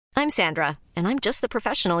I'm Sandra, and I'm just the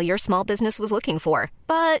professional your small business was looking for.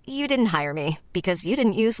 But you didn't hire me because you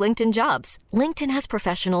didn't use LinkedIn Jobs. LinkedIn has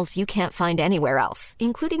professionals you can't find anywhere else,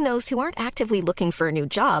 including those who aren't actively looking for a new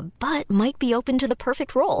job, but might be open to the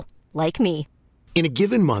perfect role, like me. In a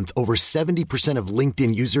given month, over 70% of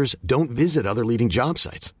LinkedIn users don't visit other leading job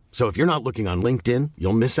sites. So if you're not looking on LinkedIn,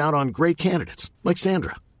 you'll miss out on great candidates like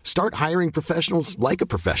Sandra. Start hiring professionals like a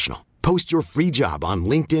professional. Post your free job on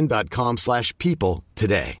linkedin.com/people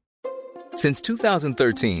today. Since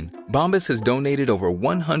 2013, Bombas has donated over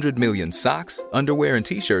 100 million socks, underwear, and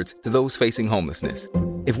T-shirts to those facing homelessness.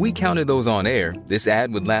 If we counted those on air, this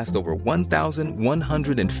ad would last over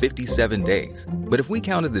 1,157 days. But if we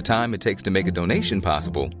counted the time it takes to make a donation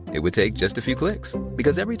possible, it would take just a few clicks.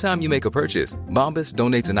 Because every time you make a purchase, Bombas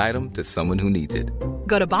donates an item to someone who needs it.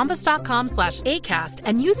 Go to bombas.com/ACAST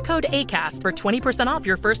and use code ACAST for 20% off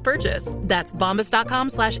your first purchase. That's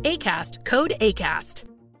bombas.com/ACAST, code ACAST.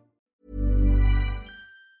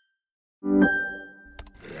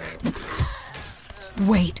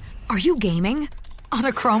 Wait, are you gaming? On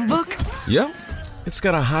a Chromebook? Yep. It's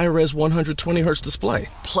got a high-res 120Hz display,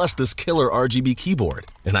 plus this killer RGB keyboard.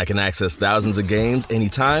 And I can access thousands of games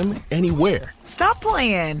anytime, anywhere. Stop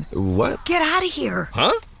playing. What? Get out of here.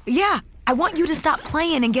 Huh? Yeah, I want you to stop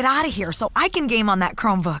playing and get out of here so I can game on that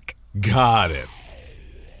Chromebook. Got it.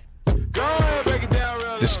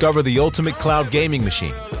 Discover the ultimate cloud gaming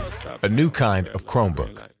machine. A new kind of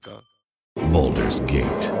Chromebook. Baldur's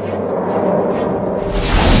Gate.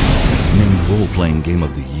 Named Role-Playing Game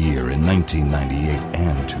of the Year in 1998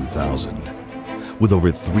 and 2000. With over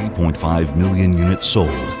 3.5 million units sold,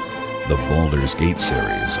 the Baldur's Gate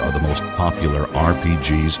series are the most popular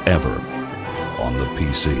RPGs ever on the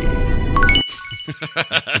PC.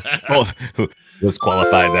 Well, let's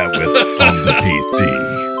qualify that with on the PC.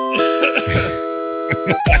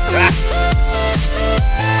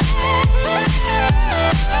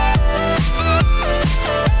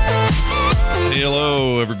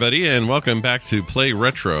 Hello, everybody, and welcome back to Play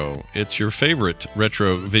Retro. It's your favorite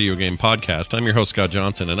retro video game podcast. I'm your host, Scott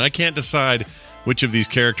Johnson, and I can't decide which of these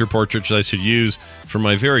character portraits I should use for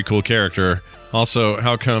my very cool character. Also,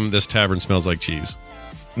 how come this tavern smells like cheese?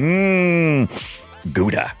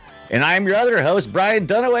 Gouda. And I'm your other host, Brian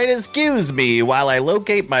Dunaway. Excuse me while I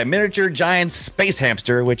locate my miniature giant space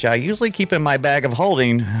hamster, which I usually keep in my bag of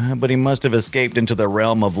holding, but he must have escaped into the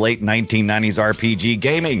realm of late 1990s RPG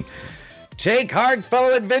gaming. Take heart,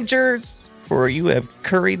 fellow adventurers, for you have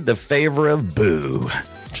curried the favor of Boo.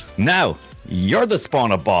 Now, you're the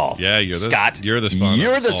spawn of Ball. Yeah, you're the Scott. You're the spawn.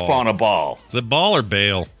 You're of the Ball. spawn of Ball. Is it Ball or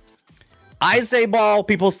Bale? I say Ball.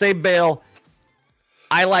 People say Bale.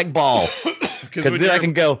 I like Ball because then I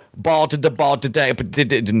can go ball to the ball today. I can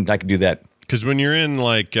do that. Because when you're in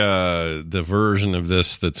like the version of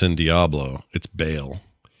this that's in Diablo, it's Bale.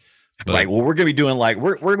 But, right. Well, we're gonna be doing like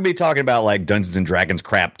we're gonna be talking about like Dungeons and Dragons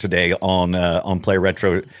crap today on Play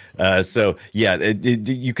Retro. So yeah,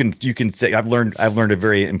 you can say I've learned a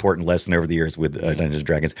very important lesson over the years with Dungeons and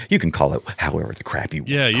Dragons. You can call it however the crap you want.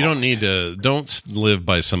 Yeah, you don't live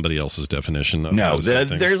by somebody else's definition. Of no,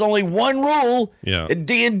 there's only one rule. Yeah, in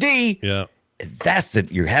D&D. Yeah. That's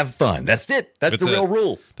it. You have fun. That's it. That's the real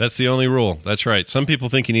rule. That's the only rule. That's right. Some people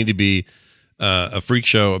think you need to be a freak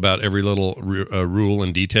show about every little rule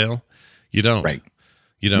and detail. You don't. Right.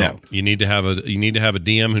 You don't. No. You need to have a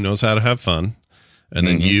DM who knows how to have fun, and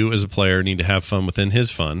then you as a player need to have fun within his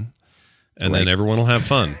fun, and then everyone will have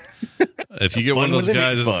fun. If you get one of those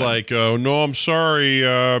guys that's like, oh, no, I'm sorry,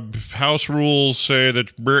 house rules say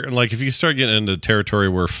that, like, if you start getting into territory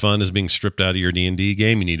where fun is being stripped out of your D&D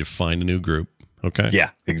game, you need to find a new group. Okay.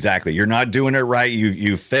 Yeah, exactly. You're not doing it right.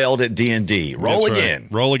 You failed at D&D. Roll That's again.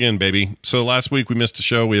 Right. Roll again, baby. So last week we missed a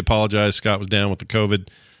show. We apologize. Scott was down with the COVID.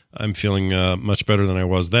 I'm feeling much better than I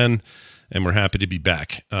was then, and we're happy to be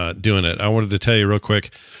back doing it. I wanted to tell you real quick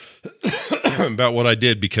about what I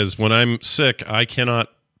did, because when I'm sick, I cannot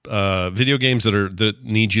video games that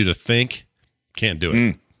need you to think, can't do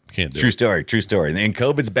it. Can't do it. True story. And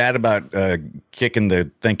COVID's bad about kicking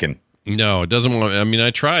the thinking. No, it doesn't want. I mean,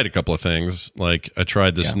 I tried a couple of things. Like I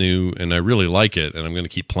tried this new, and I really like it, and I'm going to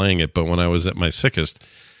keep playing it. But when I was at my sickest,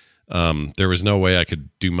 there was no way I could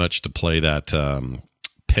do much to play that.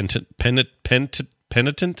 Penitent?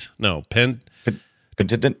 No, Penitent.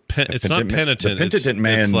 It's not penitent. Penitent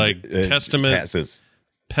man. It's like testament. Passes.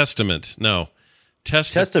 Pestament. No,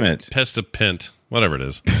 Testament. Pestapent. Whatever it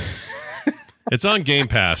is. It's on Game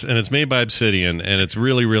Pass, and it's made by Obsidian, and it's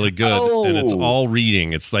really, really good. Oh. And it's all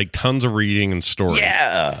reading. It's like tons of reading and story.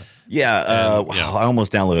 Yeah. I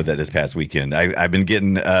almost downloaded that this past weekend. I've been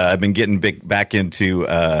getting back into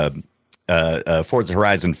Forza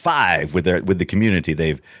Horizon 5 with the community.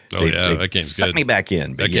 They've that game's sucked good. me back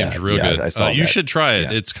in. That game's real good. You should try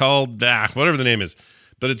it. It's called whatever the name is,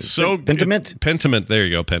 but it's so Pentiment. Pentiment. There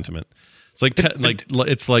you go. Pentiment. It's like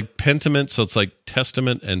it's like Pentiment. So it's like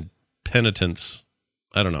Testament and penitence.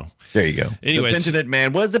 I don't know. There you go. Anyways, the penitent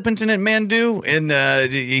man. What does the penitent man do? And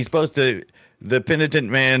he's supposed to. The penitent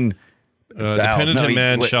man. The penitent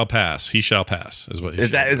man shall pass. He shall pass. Is what?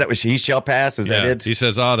 Is that what he shall pass? Is that it? He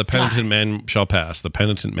says, the penitent man shall pass. The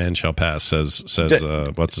penitent man shall pass. Says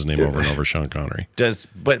what's his name over and over? Sean Connery. Does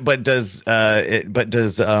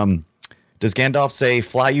Gandalf say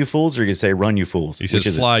 "fly you fools" or you say "run you fools"? He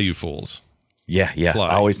says "fly you fools." Yeah. Fly.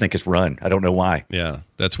 I always think it's "run." I don't know why. Yeah,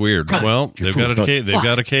 that's weird. Well, they've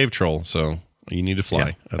got a cave troll, so you need to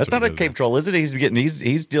fly. Yeah. That's not a cave troll, is it? He's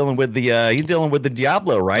dealing with the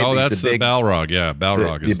Diablo, right? Oh, that's the Balrog. Yeah,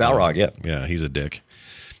 Balrog is the Balrog. Yeah, yeah, he's a dick.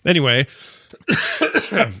 Anyway,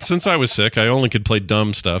 since I was sick, I only could play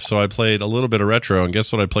dumb stuff, so I played a little bit of retro, and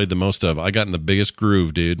guess what I played the most of? I got in the biggest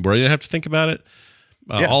groove, dude, where I didn't have to think about it.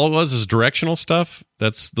 All it was is directional stuff.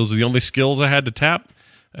 Those are the only skills I had to tap,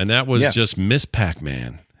 and that was just Miss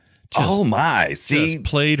Pac-Man. Oh my! See, just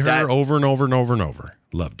played her over and over and over and over.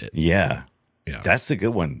 Loved it. Yeah. Yeah, that's a good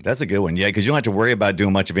one. Yeah, because you don't have to worry about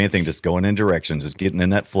doing much of anything. Just going in directions, just getting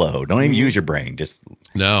in that flow. Don't even use your brain. Just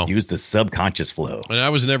use the subconscious flow. And I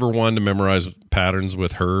was never one to memorize patterns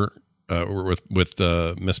with her, with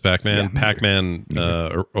Miss Pac-Man. Pac-Man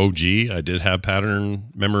OG. I did have pattern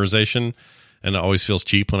memorization, and it always feels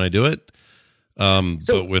cheap when I do it.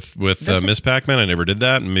 But with Miss Pac-Man, I never did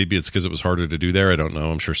that, and maybe it's because it was harder to do there. I don't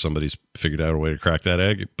know. I'm sure somebody's figured out a way to crack that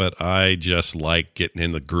egg. But I just like getting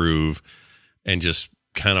in the groove. And just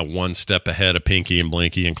kind of one step ahead of Pinky and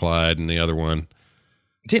Blinky and Clyde and the other one.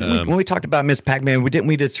 When we talked about Miss Pac-Man, didn't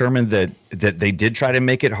we determine that they did try to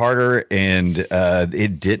make it harder, and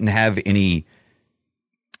it didn't have any.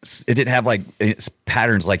 It didn't have like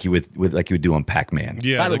patterns like you would do on Pac-Man.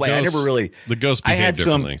 Yeah. By the way, I never really. The ghost behaved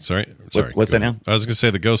differently. Sorry. What's that now? I was going to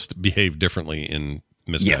say the ghost behaved differently in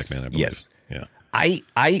Miss Pac-Man. I believe. Yes. Yeah.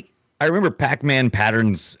 I remember Pac-Man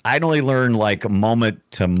patterns. I'd only learn like moment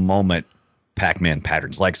to moment Pac-Man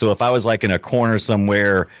patterns. Like, so if I was like in a corner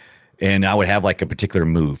somewhere and I would have like a particular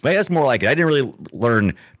move, maybe that's more like it. I didn't really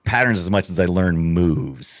learn patterns as much as I learned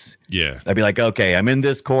moves. Yeah. I'd be like, okay, I'm in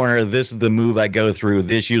this corner. This is the move I go through.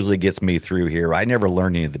 This usually gets me through here. I never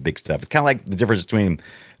learned any of the big stuff. It's kind of like the difference between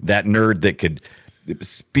that nerd that could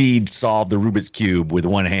speed solve the Rubik's Cube with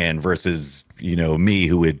one hand versus, me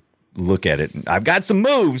who would look at it. I've got some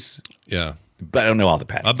moves. Yeah. But I don't know all the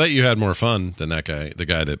patterns. I bet you had more fun than that guy, the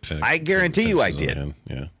guy that finished. I guarantee you I did.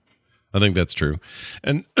 Yeah. I think that's true.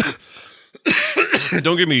 And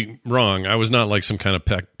don't get me wrong, I was not like some kind of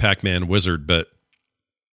Pac-Man wizard, but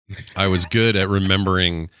I was good at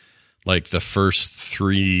remembering like the first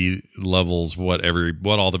 3 levels, what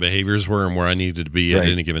all the behaviors were and where I needed to be at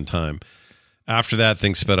any given time. After that,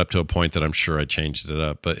 things sped up to a point that I'm sure I changed it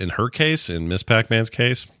up. But in her case, in Miss Pac-Man's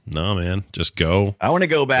case, no, man, just go. I want to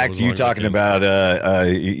go back to you talking about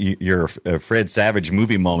your Fred Savage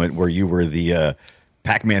movie moment where you were the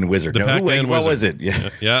Pac-Man wizard. Pac-Man Wizard. What was it?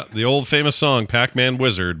 Yeah, the old famous song, Pac-Man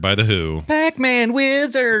Wizard by The Who. Pac-Man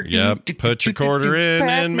Wizard. Yep, put your quarter in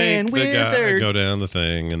and make the guy go down the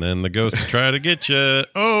thing. And then the ghosts try to get you.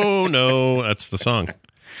 Oh, no, that's the song.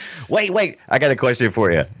 Wait. I got a question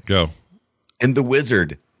for you. Go. In The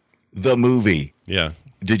Wizard, the movie. Yeah.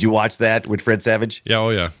 Did you watch that with Fred Savage? Yeah. Oh,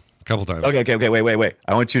 yeah. A couple times. Okay. Wait.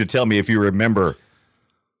 I want you to tell me if you remember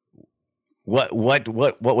what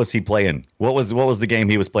was he playing? What was the game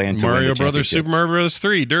he was playing? Super Mario Brothers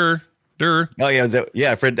 3. Durr. Oh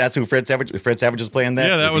yeah, Fred. That's who Fred Savage was playing that.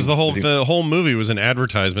 Yeah, that was the whole movie was an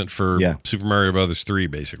advertisement for Super Mario Brothers 3,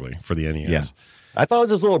 basically for the NES. Yeah. I thought it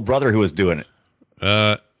was his little brother who was doing it.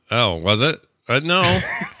 Oh, was it? No.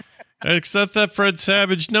 Except that Fred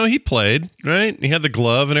Savage, no, he played, right? He had the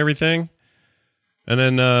glove and everything. And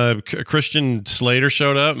then Christian Slater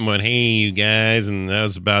showed up and went, "Hey, you guys," and that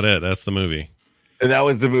was about it. That's the movie. And that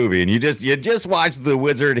was the movie. And you just watched The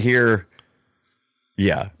Wizard here.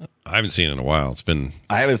 Yeah. I haven't seen it in a while.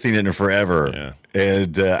 I haven't seen it in forever. Yeah.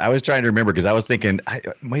 And I was trying to remember because I was thinking,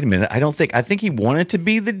 wait a minute. I think he wanted to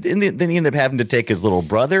be then he ended up having to take his little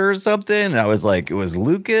brother or something. And I was like, it was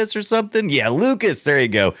Lucas or something. Yeah, Lucas. There you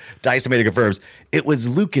go. Dice Tomato confirms it was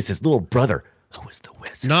Lucas, his little brother, who was the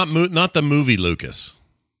wizard. Not the movie Lucas.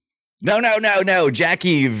 No.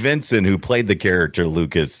 Jackie Vincent, who played the character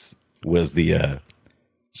Lucas, was the.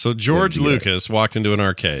 So George Lucas walked into an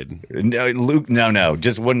arcade. No, Luke. No,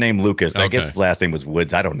 just one name Lucas. Okay. I guess his last name was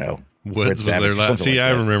Woods. I don't know. Woods was there last. See, I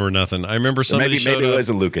remember nothing. I remember somebody maybe it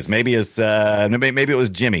wasn't Lucas. Maybe it's maybe it was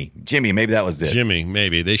Jimmy. Maybe that was it. Jimmy,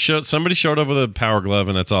 maybe somebody showed up with a Power Glove,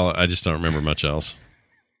 and that's all. I just don't remember much else.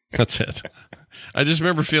 That's it. I just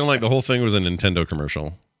remember feeling like the whole thing was a Nintendo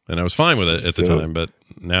commercial, and I was fine with it at the time. But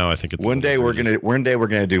now I think it's one day we're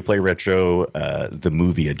gonna do Play Retro, the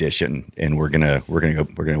movie edition, and we're gonna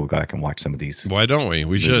go back and watch some of these. Why don't we?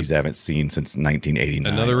 We should. I haven't seen since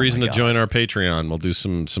 1989. Another reason to join our Patreon. We'll do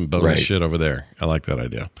some bonus shit over there. I like that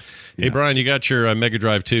idea. Hey, Brian, you got your Mega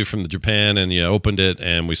Drive 2 from Japan, and you opened it,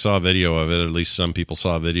 and we saw a video of it. At least some people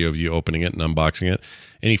saw a video of you opening it and unboxing it.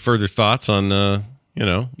 Any further thoughts on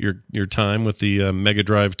your time with the Mega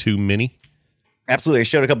Drive 2 Mini? Absolutely. I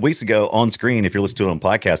showed a couple weeks ago on screen. If you're listening to it on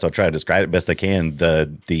podcast, I'll try to describe it best I can.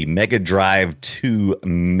 The Mega Drive 2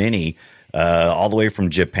 Mini, all the way from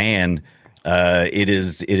Japan. It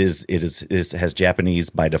has Japanese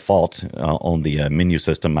by default on the menu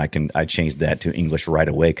system. I changed that to English right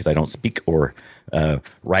away because I don't speak or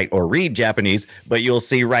write or read Japanese. But you'll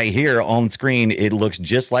see right here on screen, it looks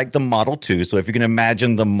just like the Model 2. So if you can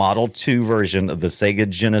imagine the Model 2 version of the Sega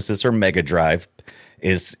Genesis or Mega Drive,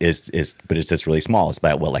 but it's just really small. It's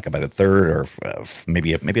about about a third or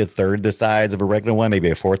maybe a third the size of a regular one, maybe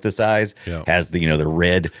a fourth the size. Yeah. Has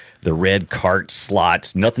the red cart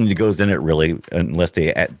slots. Nothing that goes in it really, unless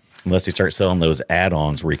they start selling those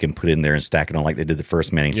add-ons where you can put it in there and stack it on like they did the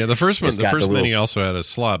first Mini. Yeah, the first Mini also had a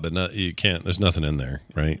slot, but you can't. There's nothing in there,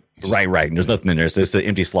 right? Right. And there's nothing in there. So it's an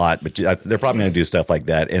empty slot, but they're probably going to do stuff like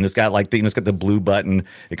that. And it's got it's got the blue button.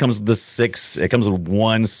 It comes with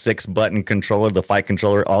one 6-button controller. The Fight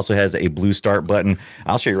controller also has a blue start button.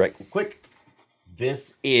 I'll show you right quick.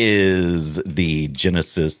 This is the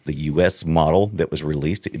Genesis, the U.S. model that was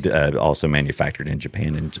released, also manufactured in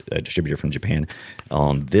Japan and distributed from Japan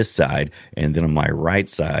on this side. And then on my right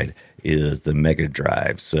side is the Mega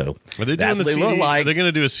Drive. So are they doing the CD? Are they going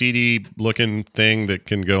to do a CD looking thing that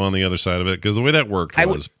can go on the other side of it? Because the way that worked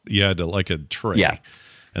was you had a tray. Yeah.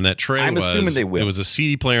 And that tray assuming they will. It was a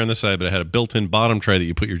CD player on this side, but it had a built-in bottom tray that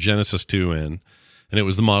you put your Genesis 2 in. And it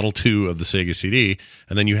was the Model 2 of the Sega CD,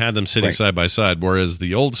 and then you had them sitting side by side. Whereas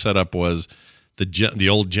the old setup was the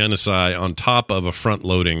old Genesis on top of a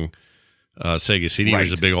front-loading Sega CD, which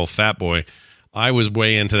is a big old fat boy. I was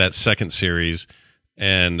way into that second series,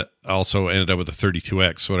 and also ended up with a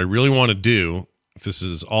 32X. So what I really want to do, if this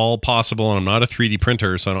is all possible, and I'm not a 3D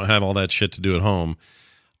printer, so I don't have all that shit to do at home,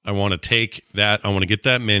 I want to take that. I want to get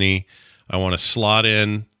that Mini. I want to slot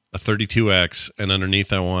in a 32X, and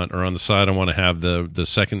underneath on the side, I want to have the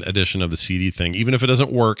second edition of the CD thing. Even if it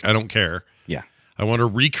doesn't work, I don't care. Yeah. I want to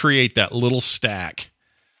recreate that little stack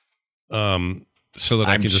so that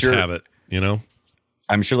I can just have it,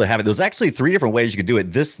 I'm sure they have it. There's actually 3 different ways you could do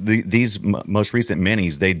it. These most recent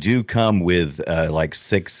minis, they do come with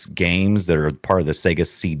 6 games that are part of the Sega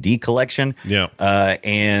CD collection. Yeah.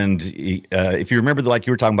 And if you remember, like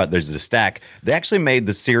you were talking about, there's a stack. They actually made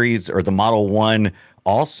the series or the Model 1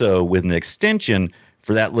 also with an extension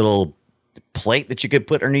for that little plate that you could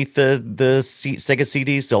put underneath the Sega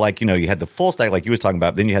CDs. So you had the full stack like you was talking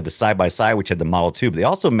about. Then you had the side-by-side, which had the Model 2. But they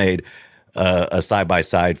also made a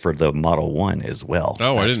side-by-side for the Model 1 as well.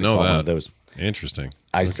 Oh, I didn't know that. One of those. Interesting.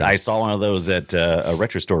 I saw one of those at a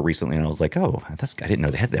retro store recently, and I was like, oh, I didn't know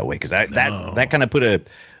they had that way. Because that kind of put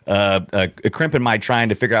a crimp in my trying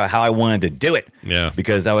to figure out how I wanted to do it. Yeah.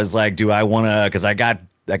 Because I was like, do I want to – because I got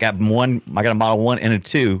a Model 1 and a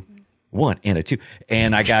 2. 1 and a 2.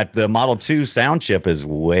 And I got the Model 2 sound chip is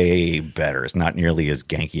way better. It's not nearly as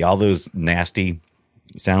ganky. All those nasty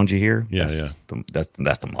sounds you hear. That's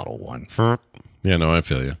the Model 1. Yeah, no, I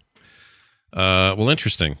feel you. Well,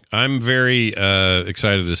 interesting. I'm very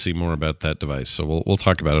excited to see more about that device. So we'll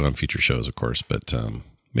talk about it on future shows, of course. But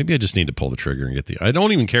maybe I just need to pull the trigger and get I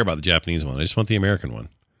don't even care about the Japanese one. I just want the American one.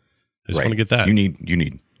 I just want to get that. You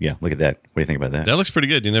need. Yeah, look at that. What do you think about that? That looks pretty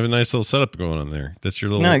good. You have a nice little setup going on there. That's your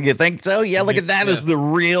little. No, you think so? Yeah, look at that. Is the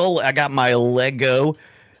real. I got my Lego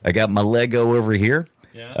over here.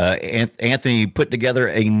 Yeah. Anthony put together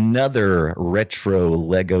another retro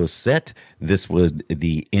Lego set. This was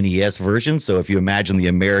the NES version. So if you imagine the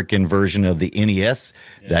American version of the NES,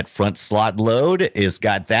 that front slot load, it's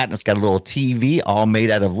got that, and it's got a little TV all made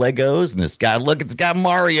out of Legos, and it's got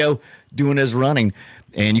Mario doing his running.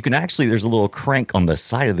 And you can actually, there's a little crank on the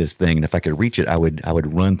side of this thing, and if I could reach it, I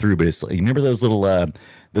would run through. But you remember those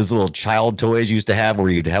little child toys you used to have, where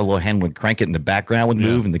you'd have a little hand would crank it, and the background would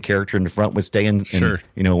move, and the character in the front would stay in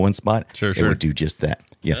one spot. Sure. It would do just that.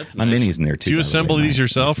 Yeah, that's my nice. Mini's in there too. Do you assemble these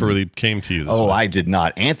yourself, or they came to you? I did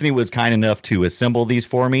not. Anthony was kind enough to assemble these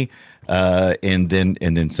for me. and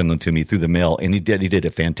then send them to me through the mail. And he did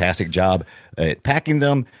a fantastic job at packing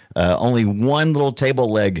them. Only one little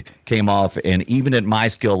table leg came off, and even at my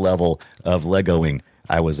skill level of Legoing,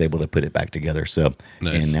 I was able to put it back together. So,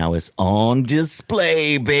 nice. And now it's on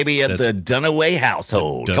display, baby, at the Dunaway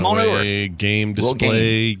household. Come on over. Game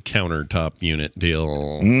display countertop unit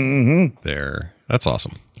deal. There. That's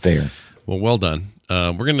awesome. There. Well done.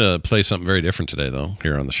 We're going to play something very different today, though,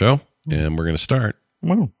 here on the show. And we're going to start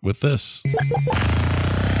with this.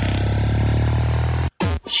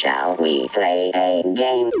 Shall we play a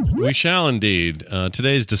game? We shall indeed.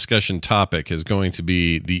 Today's discussion topic is going to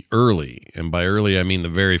be the early, and by early I mean the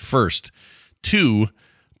very first, 2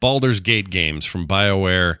 Baldur's Gate games from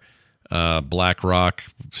BioWare, BlackRock.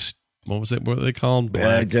 What was it? What were they called?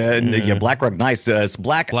 BlackRock. Nice. It's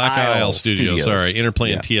Black Isle Studios. Sorry,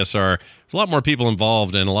 Interplay and TSR. There's a lot more people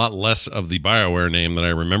involved and a lot less of the BioWare name that I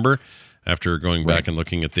remember after going back and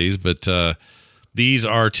looking at these. But these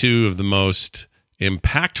are 2 of the most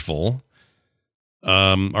impactful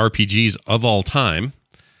RPGs of all time,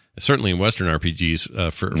 certainly in Western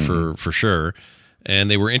RPGs for sure.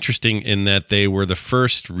 And they were interesting in that they were the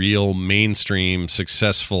first real mainstream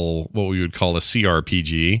successful, what we would call a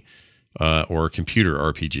CRPG or computer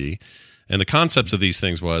RPG. And the concepts of these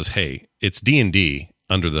things was, hey, it's D&D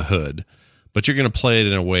under the hood, but you're going to play it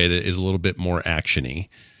in a way that is a little bit more actiony.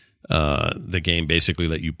 The game basically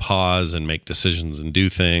let you pause and make decisions and do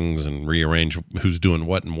things and rearrange who's doing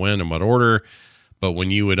what and when and what order. But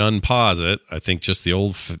when you would unpause it, I think just the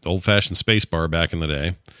old-fashioned space bar back in the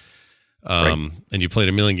day, and you played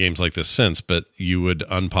a million games like this since, but you would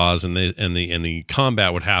unpause and the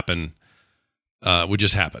combat would happen, would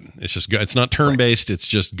just happen. It's not turn-based, it's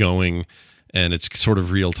just going, and it's sort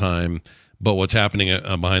of real time. But what's happening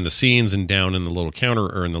behind the scenes and down in the little counter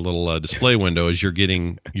or in the little display window is you're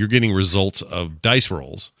getting results of dice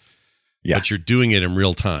rolls, but you're doing it in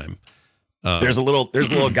real time. There's a little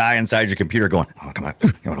guy inside your computer going, "Oh, come on!"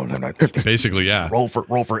 No. Basically, yeah. Roll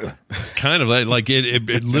for it. Kind of like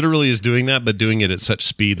it literally is doing that, but doing it at such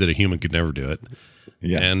speed that a human could never do it.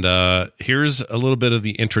 Yeah. And here's a little bit of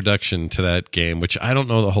the introduction to that game, which I don't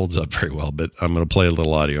know that holds up very well, but I'm going to play a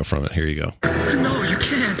little audio from it. Here you go. No, you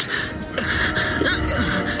can't.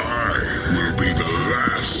 Will be the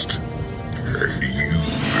last, and you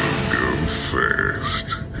will go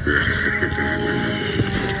first.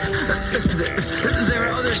 There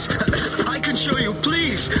are others. I can show you.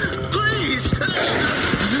 Please.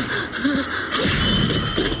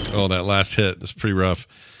 Oh, that last hit is pretty rough.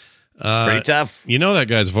 It's pretty tough. You know that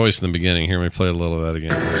guy's voice in the beginning. Here, let me play a little of that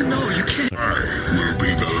again. No, you can't. I will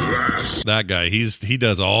be the last. That guy, he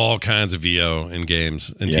does all kinds of VO in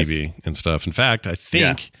games and TV and stuff. In fact, I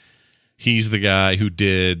think he's the guy who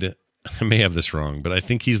did, I may have this wrong, but I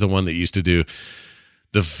think he's the one that used to do,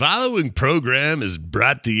 the following program is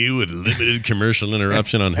brought to you with limited commercial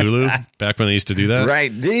interruption on Hulu, back when they used to do that. Right.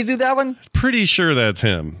 Did he do that one? Pretty sure that's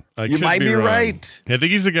him. You might be right. I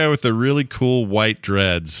think he's the guy with the really cool white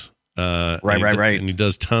dreads. Right. And he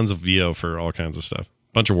does tons of VO for all kinds of stuff.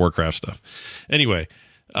 Bunch of Warcraft stuff. Anyway,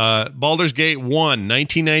 Baldur's Gate 1,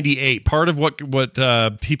 1998. Part of what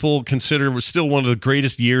people consider was still one of the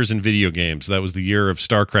greatest years in video games. That was the year of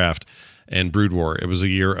StarCraft and Brood War. It was a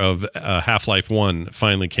year of Half-Life 1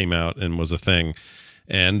 finally came out and was a thing.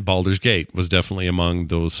 And Baldur's Gate was definitely among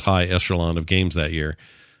those high echelon of games that year.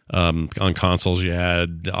 On consoles, you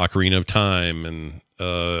had Ocarina of Time and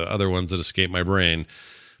other ones that escaped my brain.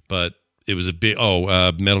 But it was a big...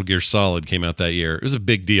 Metal Gear Solid came out that year. It was a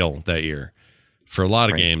big deal that year for a lot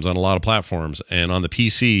of games on a lot of platforms. And on the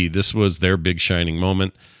PC, this was their big shining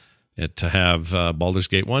moment to have Baldur's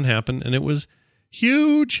Gate 1 happen. And it was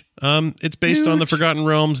huge. It's based on the Forgotten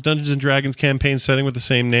Realms Dungeons & Dragons campaign setting with the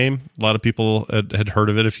same name. A lot of people had heard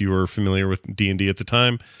of it if you were familiar with D&D at the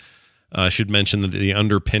time. I should mention that the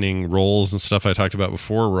underpinning roles and stuff I talked about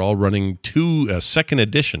before were all running to a second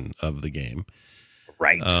edition of the game.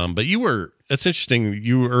 Right. But it's interesting.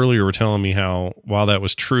 You earlier were telling me how, while that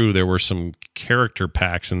was true, there were some character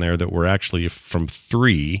packs in there that were actually from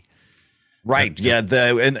 3. Right.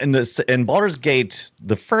 In Baldur's Gate,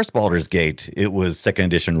 the first Baldur's Gate, it was second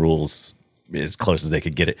edition rules as close as they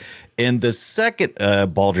could get it. In the second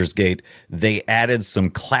Baldur's Gate, they added some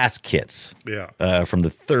class kits from the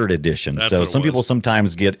third edition. So some people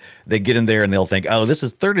sometimes get in there and they'll think, oh, this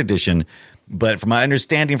is third edition. But from my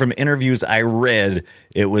understanding from interviews I read,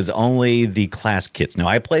 it was only the class kits. Now,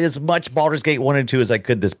 I played as much Baldur's Gate 1 and 2 as I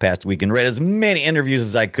could this past week and read as many interviews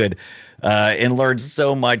as I could and learned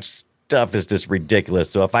so much stuff. Is just ridiculous.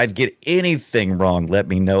 So if I'd get anything wrong, let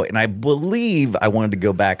me know. And I believe I wanted to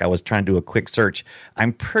go back. I was trying to do a quick search.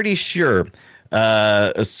 I'm pretty sure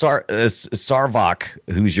Sarvok,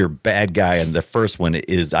 who's your bad guy in the first one,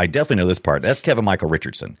 is, I definitely know this part. That's Kevin Michael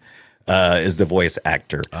Richardson, is the voice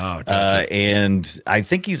actor. Oh, gotcha. And I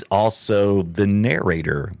think he's also the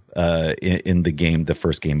narrator in the game, the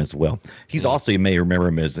first game as well. He's also, you may remember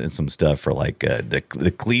him as in some stuff for like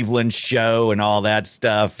the Cleveland Show and all that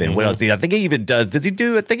stuff. And what else? I think he even does. I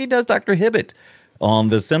think he does Dr. Hibbert on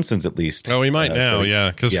The Simpsons, at least. Oh, he might now,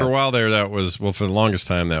 yeah. Because for a while there, that was, well, for the longest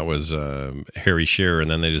time, that was Harry Shearer.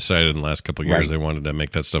 And then they decided in the last couple of years they wanted to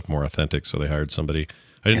make that stuff more authentic. So they hired somebody.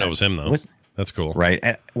 I didn't know it was him, though. That's cool. Right.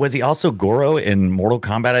 And was he also Goro in Mortal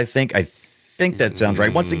Kombat, I think? I think that sounds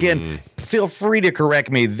right. Once again, feel free to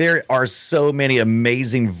correct me. There are so many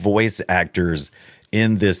amazing voice actors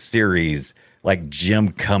in this series, like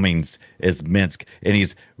Jim Cummings as Minsk, and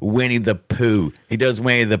he's Winnie the Pooh. He does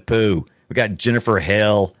Winnie the Pooh. We got Jennifer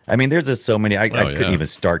Hale. I mean, there's just so many. I couldn't even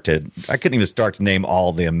start to name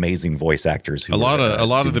all the amazing voice actors. A lot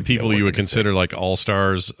of the people you would consider like all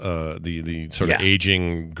stars, the sort of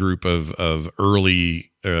aging group of early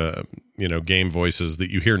game voices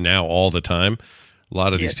that you hear now all the time. A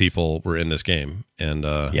lot of these people were in this game, and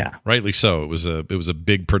rightly so. It was a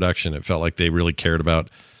big production. It felt like they really cared about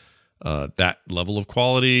that level of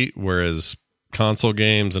quality, whereas console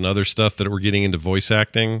games and other stuff that were getting into voice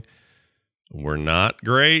acting were not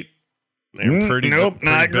great. They were pretty not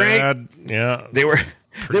bad. Great. Yeah, they were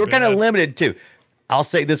kind of limited too. I'll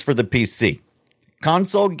say this for the PC.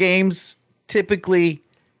 Console games typically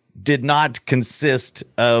did not consist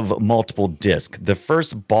of multiple discs. The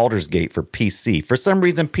first Baldur's Gate for PC, for some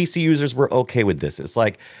reason, PC users were okay with this. It's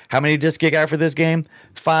like, how many discs you got for this game?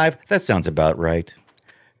 5. That sounds about right.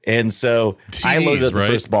 And so I loaded up the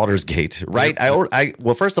first Baldur's Gate, right?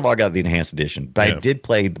 Well, first of all, I got the enhanced edition, but I did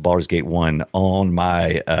play the Baldur's Gate 1 on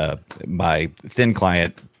my my thin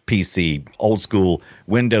client PC, old school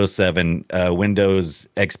Windows 7, Windows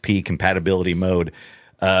XP compatibility mode,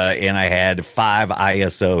 and I had 5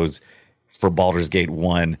 ISOs for Baldur's Gate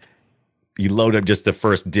 1. You load up just the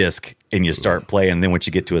first disc and you start playing. And then once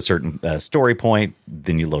you get to a certain story point,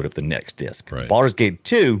 then you load up the next disc. Right. Baldur's Gate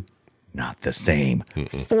 2. Not the same.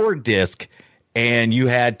 4 disc, and you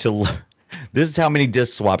had to. This is how many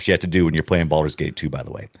disc swaps you have to do when you're playing Baldur's Gate 2. By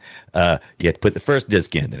the way, you have to put the first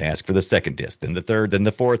disc in, then ask for the second disc, then the third, then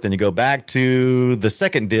the fourth, then you go back to the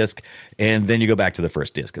second disc, and then you go back to the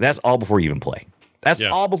first disc. That's all before you even play. That's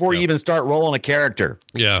all before you even start rolling a character.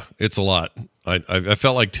 Yeah, it's a lot. I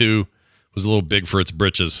felt like 2 was a little big for its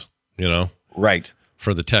britches. Right,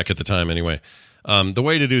 for the tech at the time, anyway. The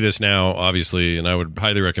way to do this now, obviously, and I would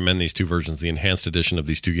highly recommend these 2 versions, the enhanced edition of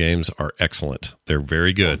these 2 games are excellent. They're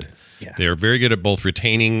very good. Yeah. They are very good at both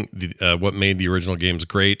retaining what made the original games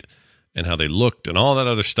great and how they looked and all that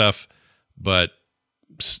other stuff. But,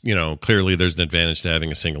 clearly there's an advantage to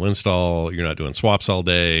having a single install. You're not doing swaps all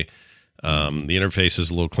day. The interface is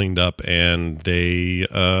a little cleaned up, and they...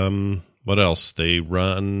 what else? They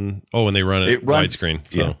run... Oh, and they run it widescreen.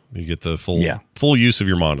 So you get the full use of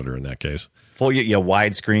your monitor in that case.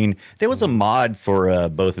 Widescreen. There was a mod for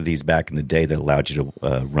both of these back in the day that allowed you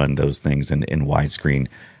to run those things in widescreen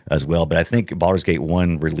as well. But I think Baldur's Gate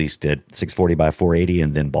 1 released at 640 by 480,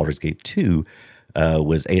 and then Baldur's Gate 2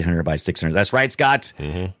 was 800 by 600. That's right, Scott.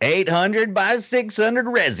 800 by 600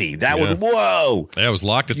 Resi. That was, whoa. Yeah, I was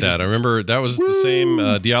locked at that. I remember that was the same.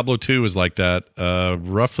 Diablo 2 was like that,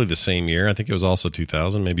 roughly the same year. I think it was also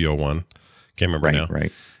 2000, maybe 01. Can't remember now.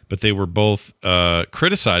 Right. But they were both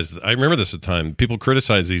criticized. I remember this at the time. People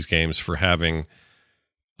criticized these games for having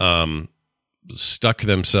stuck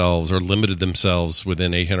themselves or limited themselves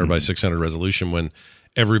within 800 by 600 resolution when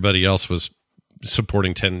everybody else was supporting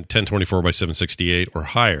 1024 by 768 or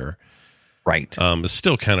higher. Right. It's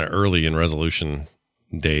still kind of early in resolution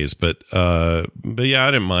days, but yeah,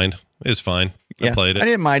 I didn't mind. It was fine. I played it. I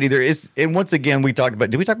didn't mind either. And once again, did we talk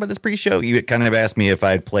about this pre-show? You kind of asked me if I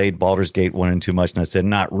had played Baldur's Gate 1 and 2 much, and I said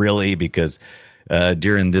not really, because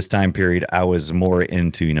during this time period, I was more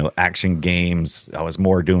into, action games. I was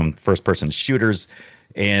more doing first-person shooters,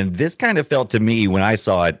 and this kind of felt to me when I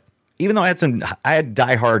saw it, even though I had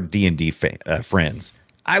diehard D&D friends.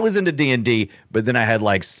 I was into D&D, but then I had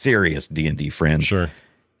like serious D&D friends. Sure.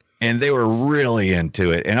 And they were really into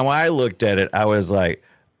it. And when I looked at it, I was like,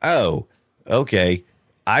 oh, okay,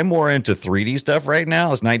 I'm more into 3D stuff right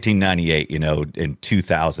now. It's 1998, in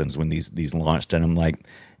 2000s when these launched, and I'm like,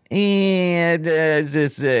 it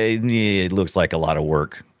looks like a lot of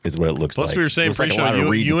work, is what it looks like. Plus, we were saying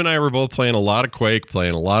pre-show, you and I were both playing a lot of Quake,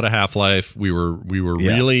 playing a lot of Half-Life. We were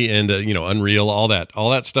really into Unreal, all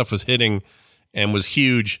that stuff was hitting and was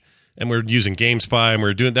huge, and we were using GameSpy, and we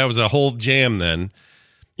were doing that was a whole jam then.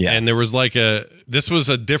 Yeah, and there was this was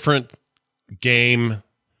a different game.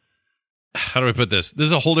 How do I put this? This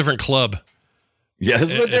is a whole different club. Yeah,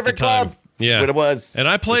 this is a different club. Yeah, that's what it was. And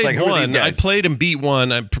I played like, one. I played and beat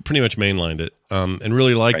one. I pretty much mainlined it, and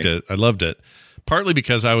really liked it. I loved it. Partly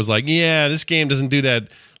because I was like, yeah, this game doesn't do that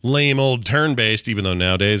lame old turn-based, even though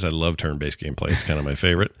nowadays I love turn-based gameplay. It's kind of my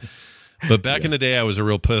favorite. But back in the day, I was a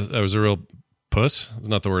real puss. It's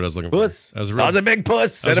not the word I was looking for. I was a big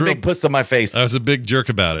puss. I had a big puss on my face. I was a big jerk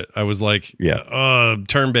about it. I was like,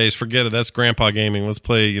 turn-based, forget it. That's grandpa gaming. Let's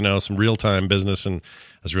play, some real-time business. And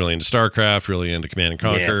I was really into StarCraft, really into Command and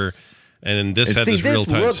Conquer. Yes. And this had this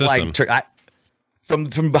real-time system.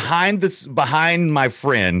 From behind my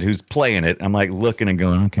friend who's playing it, I'm like looking and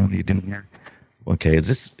going, okay, what are you doing here? Okay,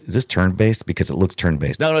 is this turn-based? Because it looks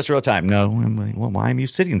turn-based. No, it's real time. No, I'm like, well, why am you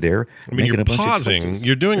sitting there? I mean, you're pausing.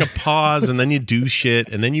 You're doing a pause, and then you do shit,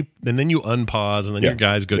 and then you unpause, and then your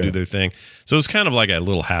guys go do their thing. So it's kind of like a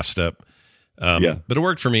little half step. But it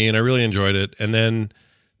worked for me, and I really enjoyed it. And then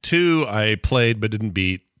 2, I played but didn't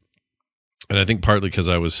beat, and I think partly because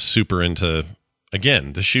I was super into.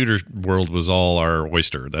 Again, the shooter world was all our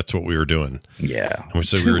oyster. That's what we were doing. Yeah.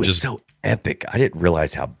 So we were just so epic. I didn't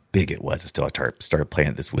realize how big it was until I started playing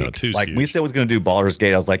it this week. No, like huge. We said I was going to do Baldur's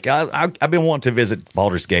Gate. I was like, I've been wanting to visit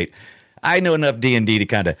Baldur's Gate. I know enough D&D to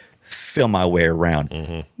kind of feel my way around.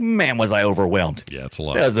 Mm-hmm. Man, was I overwhelmed. Yeah, it's a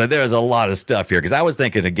lot. There's a lot of stuff here because I was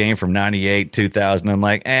thinking a game from 98, 2000. I'm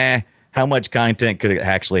like, how much content could it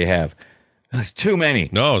actually have? Too many.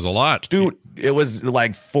 No, it was a lot. Dude, it was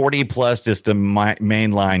like 40 plus just the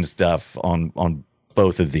mainline stuff on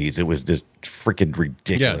both of these. It was just freaking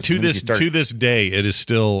ridiculous. Yeah, to this day, it is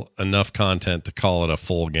still enough content to call it a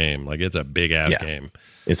full game. Like, it's a big-ass game.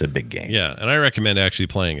 It's a big game. Yeah, and I recommend actually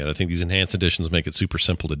playing it. I think these enhanced editions make it super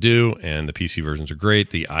simple to do, and the PC versions are great.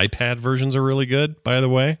 The iPad versions are really good, by the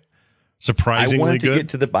way. Surprisingly good. I wanted to get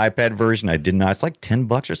to the iPad version. I did not. It's like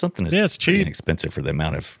 $10 or something. It's cheap. Inexpensive for the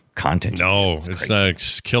amount of content. No, it's a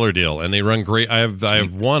killer deal, and they run great. I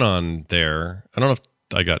have one on there. I don't know if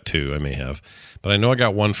I got 2. I may have, but I know I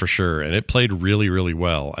got 1 for sure, and it played really, really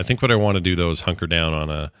well. I think what I want to do though is hunker down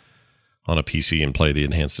on a PC and play the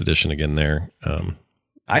enhanced edition again there.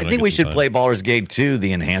 I think we should play Baldur's Gate 2,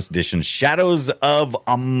 the enhanced edition, Shadows of But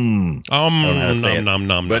I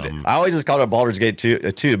always just call it Baldur's Gate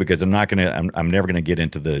 2 because I'm never gonna get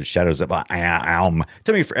into the Shadows of It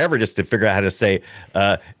took me forever just to figure out how to say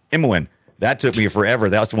Imwin. That took me forever.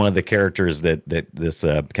 That's one of the characters that this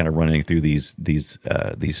kind of running through these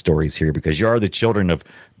stories here because you are the children of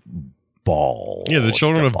Ball. Yeah, the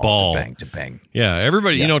children of Ball. To bang. Yeah,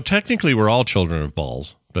 everybody. Technically we're all children of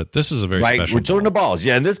balls. But this is a very special. We're children of balls.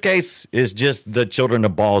 Yeah, in this case, it's just the children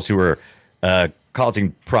of balls who are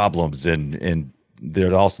causing problems, and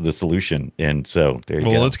they're also the solution. And so there you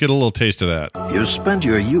go. Well, let's get a little taste of that. You spent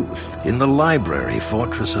your youth in the library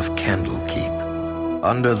fortress of Candlekeep,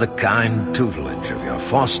 under the kind tutelage of your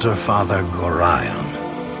foster father, Gorion.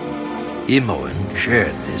 Imoen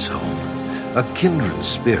shared this home, a kindred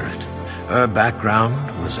spirit. Her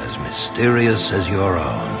background was as mysterious as your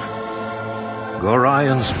own.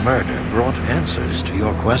 Gorion's murder brought answers to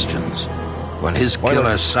your questions when his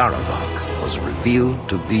killer Saravok was revealed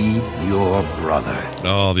to be your brother.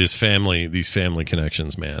 Oh, these family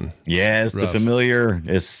connections, man. Yes, the familiar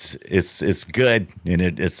is good, and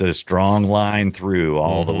it's a strong line through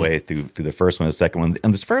all the way through the first one, the second one,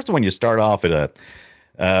 and this first one you start off at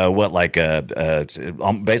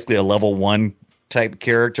basically a level 1 type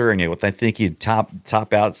character, and I think you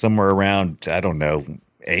top out somewhere around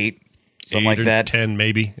 8. Something like that, 10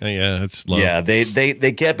 maybe. Yeah, it's low. Yeah, they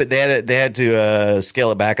kept it. They had to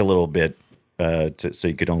scale it back a little bit, so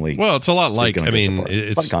you could only. Well, it's a lot like. I mean,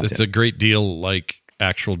 it's a great deal like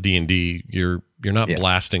actual D&D. You're not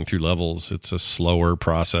blasting through levels. It's a slower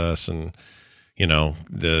process, and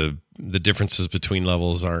the differences between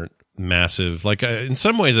levels aren't massive. Like in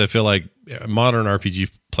some ways, I feel like modern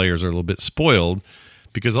RPG players are a little bit spoiled.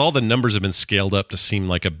 Because all the numbers have been scaled up to seem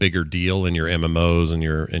like a bigger deal in your MMOs and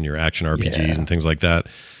your action RPGs and things like that.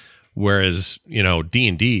 Whereas,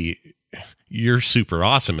 D&D, you're super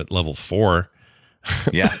awesome at level 4.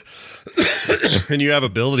 Yeah. And you have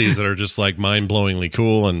abilities that are just like mind-blowingly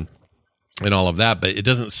cool and all of that, but it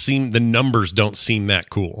doesn't seem, the numbers don't seem that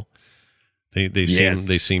cool. They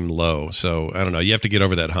seem low. So I don't know. You have to get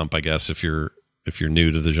over that hump, I guess, if you're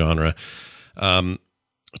new to the genre.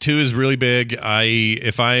 2 is really big.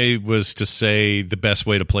 If I was to say the best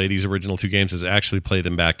way to play these original 2 games is actually play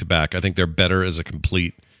them back to back. I think they're better as a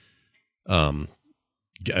complete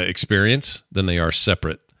experience than they are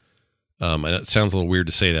separate. And it sounds a little weird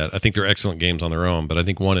to say that. I think they're excellent games on their own, but I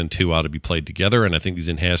think 1 and 2 ought to be played together, and I think these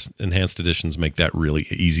enhanced editions make that really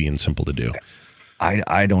easy and simple to do.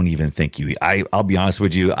 I don't even think I'll be honest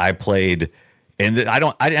with you. I played, and I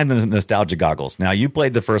didn't have the nostalgia goggles. Now you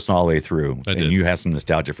played the first one all the way through, and you have some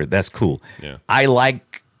nostalgia for it. That's cool. Yeah. I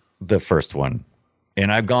like the first one,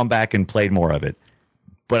 and I've gone back and played more of it,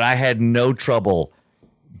 but I had no trouble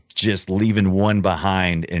just leaving one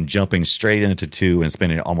behind and jumping straight into 2 and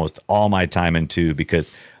spending almost all my time in 2,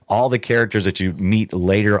 because all the characters that you meet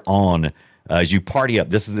later on as you party up.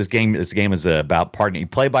 This game is about partying. You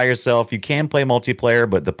play by yourself. You can play multiplayer,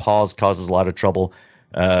 but the pause causes a lot of trouble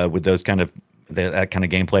with that kind of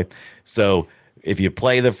gameplay. So if you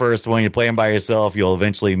play the first one, you play them by yourself, you'll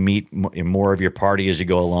eventually meet more of your party as you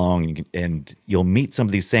go along, and you'll meet some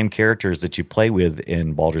of these same characters that you play with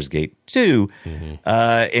in Baldur's Gate 2.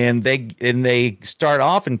 And they start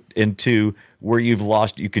off in 2 where you've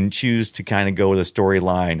lost. You can choose to kind of go with a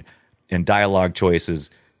storyline and dialogue choices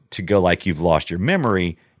to go like you've lost your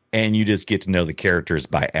memory, and you just get to know the characters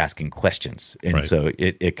by asking questions. And so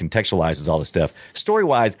it contextualizes all the stuff.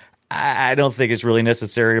 Story-wise, I don't think it's really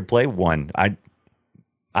necessary to play 1.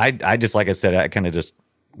 I just, like I said, I kind of just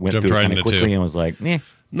went Jumped through right it kind of quickly 2. and was like,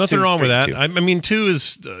 nothing wrong with that. 2. I mean, 2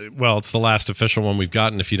 is, it's the last official one we've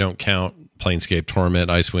gotten if you don't count Planescape Torment,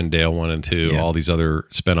 Icewind Dale 1 and 2, all these other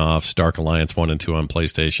spinoffs, Dark Alliance 1 and 2 on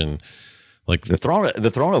PlayStation. Like the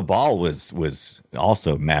Throne of Baal was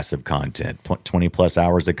also massive content, 20 plus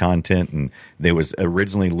hours of content, and they was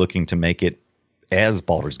originally looking to make it as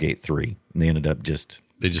Baldur's Gate 3, and they ended up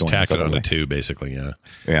they just tacked it onto 2, basically.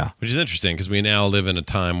 Yeah. Which is interesting because we now live in a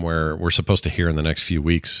time where we're supposed to hear in the next few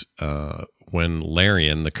weeks when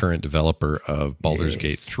Larian, the current developer of Baldur's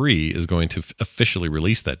Gate 3, is going to officially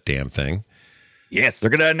release that damn thing. Yes, they're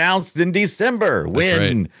going to announce in December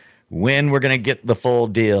when we're going to get the full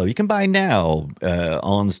deal. You can buy now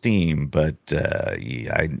on Steam, but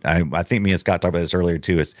I think me and Scott talked about this earlier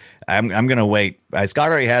too. I'm going to wait. Scott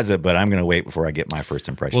already has it, but I'm going to wait before I get my first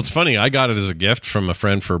impression. Well, it's funny. I got it as a gift from a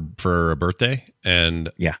friend for a birthday, and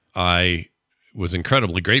I was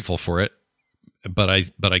incredibly grateful for it. But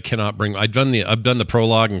I cannot bring. I've done the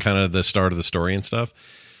prologue and kind of the start of the story and stuff,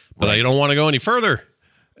 but I don't want to go any further.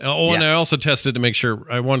 Oh, and I also tested to make sure.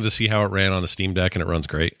 I wanted to see how it ran on a Steam Deck, and it runs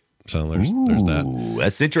great. So there's that.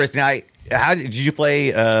 That's interesting. How did you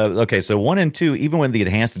play? Okay, so 1 and 2, even with the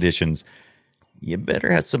enhanced editions, you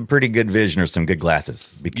better have some pretty good vision or some good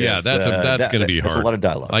glasses. Because, that's going to be hard. There's a lot of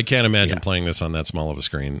dialogue. I can't imagine playing this on that small of a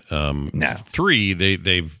screen. No.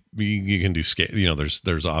 3, you can do scale.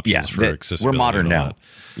 There's options for accessibility. We're modern now. That.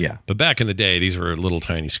 Yeah, but back in the day, these were little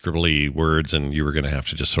tiny scribbly words, and you were going to have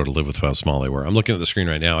to just sort of live with how small they were. I'm looking at the screen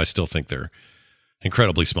right now. I still think they're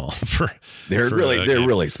incredibly small they're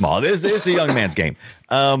really small. It's a young man's game.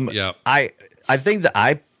 I think the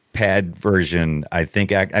iPad version, I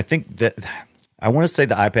think that I want to say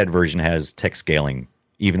the iPad version has text scaling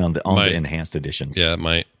even on the enhanced editions. Yeah, it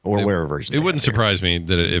might. Or whatever version. It wouldn't surprise me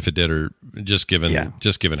that if it did, or just given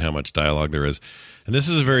how much dialogue there is. And this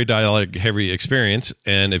is a very dialogue heavy experience,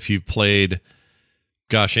 and if you've played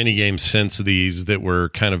any game since these that were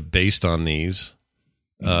kind of based on these,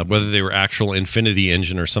 whether they were actual Infinity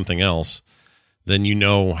Engine or something else, then you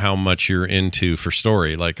know how much you're into for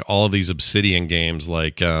story. Like all of these Obsidian games,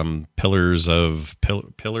 like Pillars of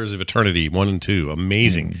Eternity 1 and 2,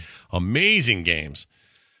 amazing games,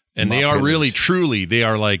 and they are really truly they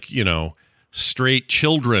are like straight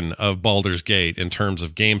children of Baldur's Gate in terms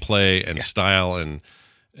of gameplay and style and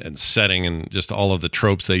setting and just all of the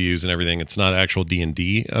tropes they use and everything. It's not actual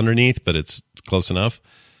D&D underneath, but it's close enough.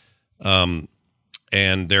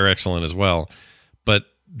 And they're excellent as well. But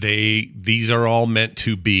these are all meant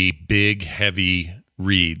to be big, heavy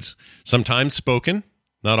reads. Sometimes spoken,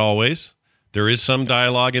 not always. There is some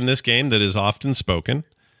dialogue in this game that is often spoken,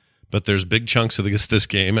 but there's big chunks of this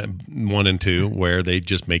game, 1 and 2, where they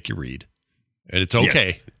just make you read. And it's okay.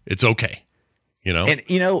 Yes. It's okay. And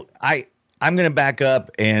I'm going to back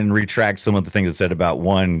up and retract some of the things I said about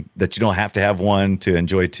 1, that you don't have to have 1 to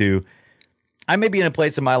enjoy 2. I may be in a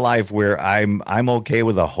place in my life where I'm okay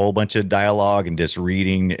with a whole bunch of dialogue and just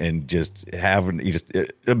reading and just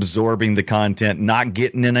absorbing the content, not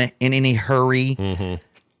getting in any hurry. Mm-hmm.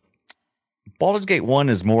 Baldur's Gate 1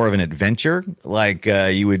 is more of an adventure, like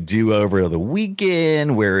you would do over the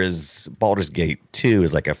weekend, whereas Baldur's Gate 2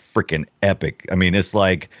 is like a freaking epic. I mean, it's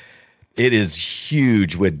like it is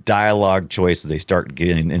huge with dialogue choices. They start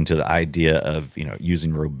getting into the idea of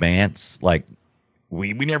using romance, like.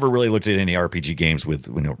 We never really looked at any RPG games with,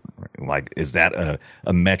 like, is that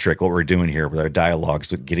a metric, what we're doing here with our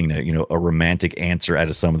dialogues, with getting a romantic answer out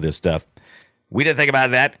of some of this stuff. We didn't think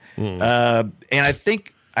about that. And I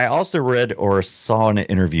think I also read or saw in an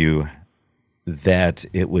interview that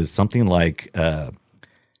it was something like,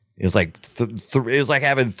 It was like it was like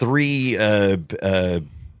having 3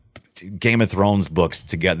 Game of Thrones books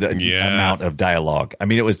together. Amount of dialogue. I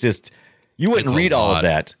mean, it was just you wouldn't read all of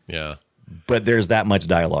that. Yeah, but there's that much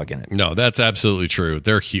dialogue in it. No, that's absolutely true.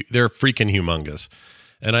 They're freaking humongous.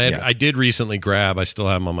 And I did recently grab. I still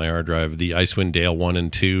have them on my hard drive. The Icewind Dale 1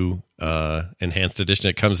 and 2 enhanced edition.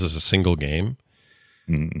 It comes as a single game.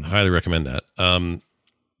 I highly recommend that.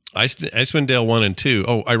 Icewind Dale 1 and 2.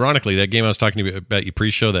 Oh, ironically, that game I was talking to you about you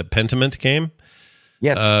pre-show, that Pentiment game.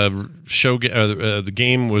 Yes. The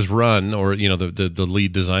game was run, or the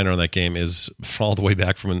lead designer on that game is all the way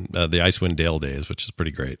back from the Icewind Dale days, which is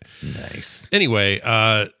pretty great. Nice. Anyway,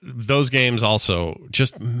 those games also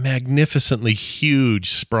just magnificently huge,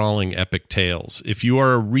 sprawling, epic tales. If you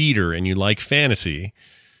are a reader and you like fantasy,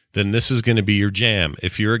 then this is going to be your jam.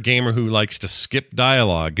 If you're a gamer who likes to skip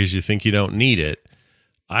dialogue because you think you don't need it,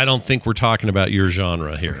 I don't think we're talking about your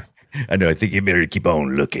genre here. I know. I think you better keep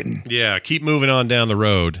on looking. Yeah, keep moving on down the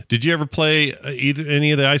road. Did you ever play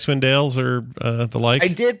any of the Icewind Dales or the like? I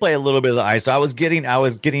did play a little bit of the ice. I was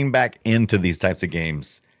getting back into these types of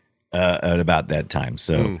games at about that time.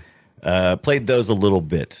 So played those a little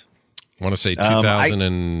bit. I want to say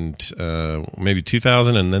 2000 maybe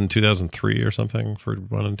 2000 and then 2003 or something for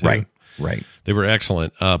 1 and 2. Right. They were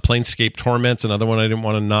excellent. Planescape Torment's another one I didn't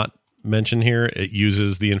want to not mention here. It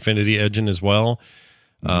uses the Infinity Engine as well.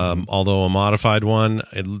 Although a modified one,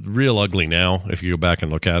 real ugly now if you go back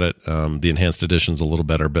and look at it. The enhanced edition's a little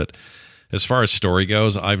better, but as far as story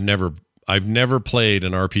goes, I've never played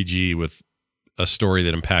an RPG with a story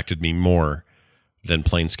that impacted me more than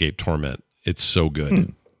Planescape Torment. It's so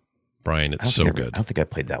good. Brian, it's so good. I don't think I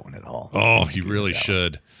played that one at all. Oh, you really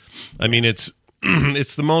should. I mean, it's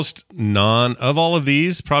the most of all of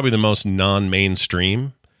these, probably the most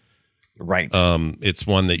non-mainstream. Right. It's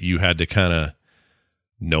one that you had to kind of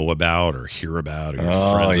know about or hear about, or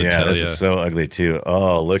your friends would tell this you. Is so ugly too.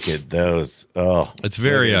 Oh, look at those. Oh, it's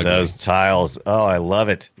very ugly. Those tiles. Oh, I love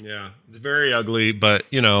it. Yeah, it's very ugly, but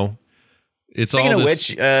it's Speaking all of this.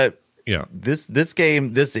 Which, this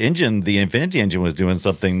game, this engine, the Infinity Engine, was doing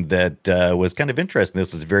something that was kind of interesting.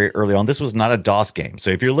 This was very early on. This was not a DOS game.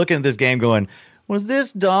 So if you're looking at this game going, was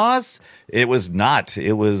this DOS? It was not.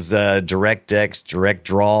 It was DirectX, Direct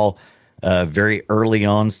Draw. Very early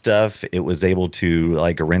on stuff. It was able to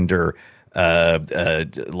render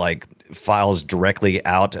files directly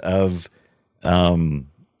out of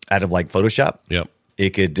Photoshop. Yep. It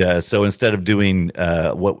could so instead of doing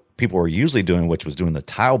what people were usually doing, which was doing the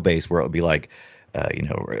tile base, where it would be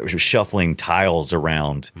shuffling tiles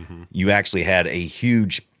around. You actually had a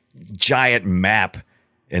huge giant map.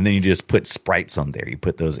 And then you just put sprites on there. You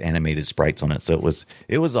put those animated sprites on it. So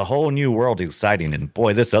it was a whole new world, exciting. And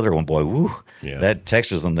boy, this other one, that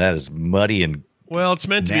textures on that is muddy and it's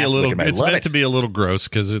meant to be a little. It's meant to be a little gross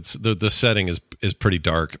because it's the setting is pretty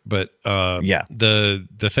dark. But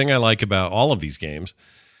the thing I like about all of these games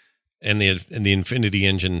and the Infinity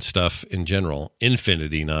Engine stuff in general,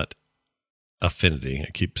 Infinity, not Affinity.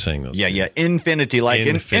 I keep saying those. Yeah, Infinity, like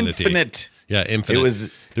infinite. Yeah, Infinite. It was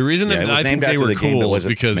the reason that I think they were cool was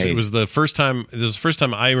because it was the first time. This was the first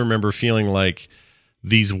time I remember feeling like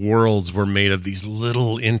these worlds were made of these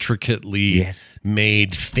little intricately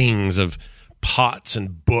made things of pots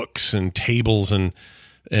and books and tables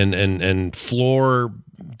and floor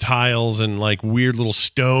tiles and weird little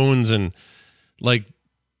stones and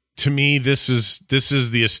to me, this is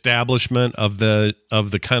the establishment of the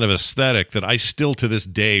kind of aesthetic that I still to this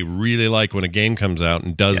day really like when a game comes out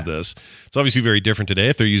and does this. It's obviously very different today.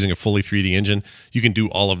 If they're using a fully 3D engine, you can do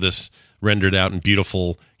all of this rendered out and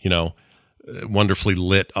beautiful, wonderfully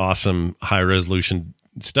lit, awesome, high resolution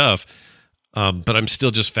stuff. But I'm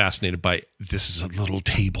still just fascinated by this is a little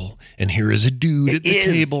table and here is a dude at the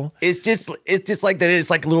table. It's just like that. It's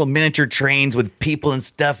like little miniature trains with people and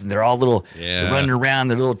stuff, and they're all little running around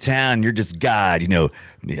the little town. You're just God,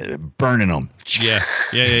 burning them.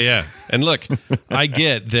 Yeah. And look, I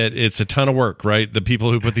get that it's a ton of work, right? The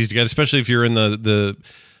people who put these together, especially if you're in the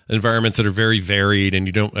environments that are very varied and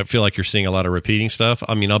you don't feel like you're seeing a lot of repeating stuff.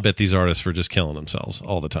 I mean, I'll bet these artists were just killing themselves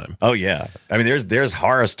all the time. Oh yeah. I mean, there's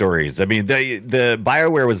horror stories. I mean, the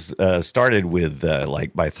BioWare was started with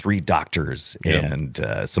by 3 doctors and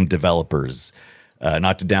some developers,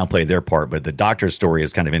 not to downplay their part, but the doctor story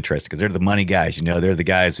is kind of interesting because they're the money guys, they're the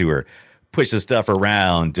guys who are pushing stuff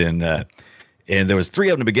around and there was 3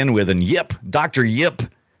 of them to begin with. And Dr. Yip,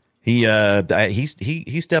 He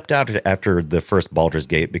stepped out after the first Baldur's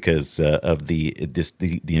Gate because of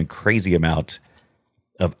the crazy amount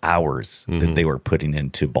of hours that they were putting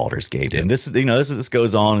into Baldur's Gate, and this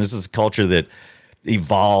goes on. This is a culture that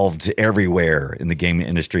evolved everywhere in the gaming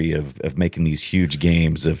industry of making these huge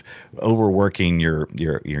games, of overworking your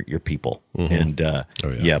people. Mm-hmm.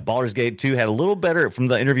 And Baldur's Gate 2 had a little better, from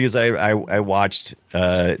the interviews I watched.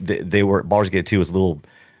 Baldur's Gate 2 was a little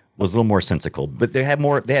more sensical, but they had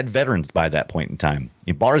veterans by that point in time.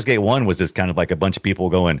 Baldur's Gate 1 was just kind of like a bunch of people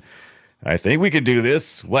going, I think we could do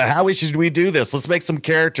this. Well, how should we do this? Let's make some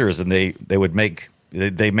characters. And they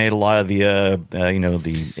made a lot of the the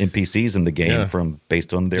NPCs in the game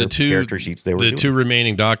based on their character sheets they were doing. The two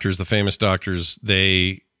remaining doctors, the famous doctors,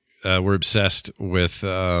 they were obsessed with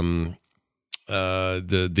the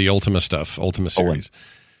Ultima stuff, Ultima series.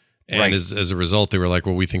 And as a result, they were like,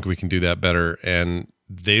 well, we think we can do that better. And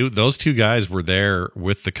those two guys were there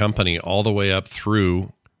with the company all the way up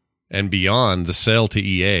through and beyond the sale to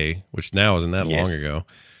EA, which now isn't that long ago.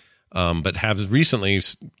 But have recently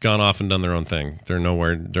gone off and done their own thing. They're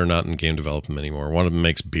not in game development anymore. One of them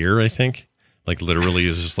makes beer, I think. Like literally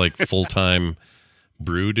is just like full-time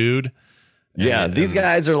brew dude. Yeah, these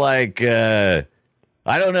guys are like, I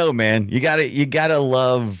don't know, man. You gotta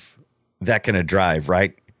love that kind of drive,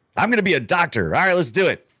 right? I'm gonna be a doctor. All right, let's do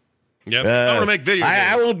it. Yep. I want to make video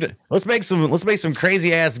games. Let's make some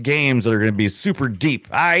crazy ass games that are going to be super deep.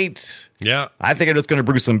 All right. Yeah. I think I'm just going to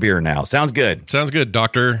brew some beer now. Sounds good. Sounds good,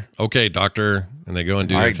 doctor. Okay, doctor. And they go and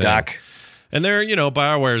do their thing. Doc. And they're,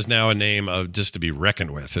 BioWare is now a name of just to be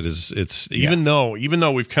reckoned with. Even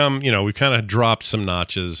though we've come, we've kind of dropped some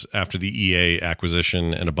notches after the EA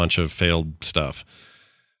acquisition and a bunch of failed stuff.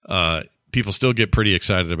 People still get pretty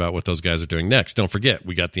excited about what those guys are doing next. Don't forget,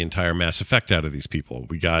 we got the entire Mass Effect out of these people.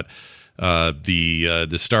 We got the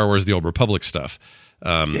Star Wars: The Old Republic stuff.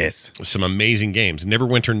 Yes, some amazing games.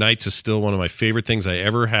 Neverwinter Nights is still one of my favorite things I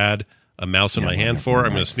ever had a mouse in my hand for.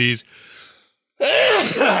 I'm going to sneeze.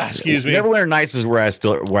 Excuse me. Neverwinter Nights is where I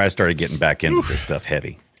started getting back into this stuff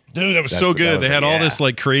heavy. Dude, that was so good. They had all this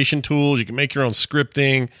like creation tools. You can make your own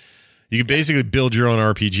scripting. You can basically build your own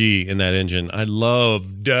RPG in that engine. I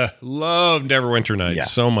loved Neverwinter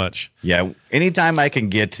Nights so much. Yeah, anytime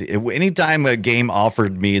a game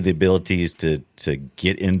offered me the abilities to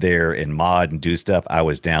get in there and mod and do stuff, I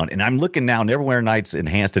was down. And I'm looking now, Neverwinter Nights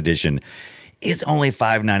Enhanced Edition is only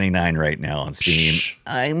 $5.99 right now on Steam.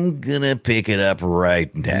 I'm gonna pick it up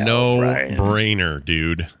right now. No brainer,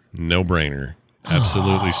 dude. No brainer.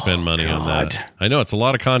 Absolutely spend money on that. I know it's a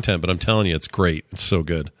lot of content, but I'm telling you, it's great. It's so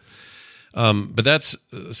good. But that's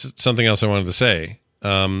something else I wanted to say.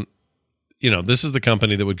 This is the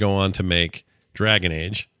company that would go on to make Dragon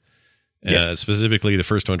Age, specifically the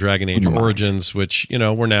first one, Dragon Age Origins, which,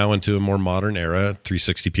 we're now into a more modern era,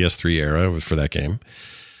 360 PS3 era for that game.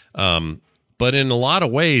 But in a lot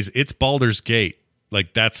of ways, it's Baldur's Gate.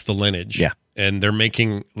 Like, that's the lineage. Yeah. And they're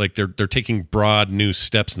making, like, they're taking broad new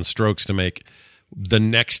steps and strokes to make the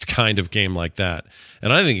next kind of game like that.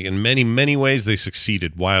 And I think in many, many ways they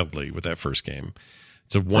succeeded wildly with that first game.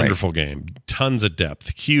 It's a wonderful game. Tons of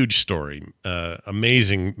depth, huge story,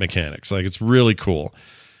 amazing mechanics. Like, it's really cool.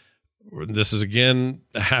 This is again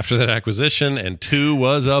after that acquisition, and 2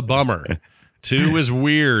 was a bummer. 2 was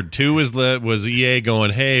weird. 2 was EA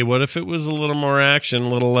going, hey, what if it was a little more action, a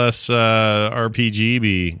little less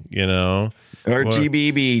RPG-y, Or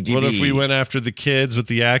GBB. What if we went after the kids with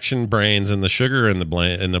the action brains and the sugar in the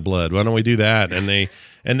blood? Why don't we do that? And they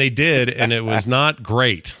did, and it was not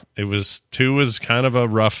great. 2 was kind of a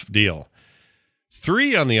rough deal.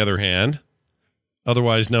 3, on the other hand,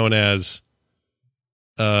 otherwise known as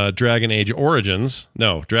Dragon Age Origins.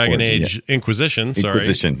 No, Dragon Age Inquisition. Sorry.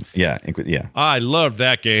 Inquisition. Yeah. I loved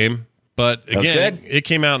that game. But again, it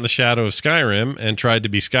came out in the shadow of Skyrim and tried to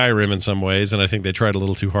be Skyrim in some ways. And I think they tried a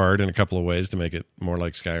little too hard in a couple of ways to make it more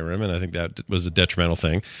like Skyrim. And I think that was a detrimental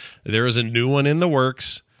thing. There is a new one in the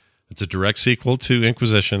works. It's a direct sequel to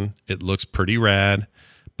Inquisition. It looks pretty rad,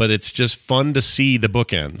 but it's just fun to see the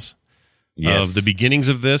bookends of the beginnings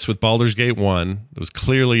of this with Baldur's Gate 1. It was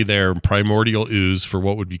clearly their primordial ooze for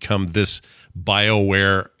what would become this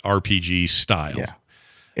BioWare RPG style. Yeah.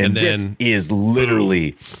 And then this is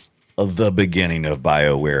literally the beginning of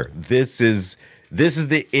BioWare. This is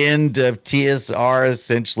the end of TSR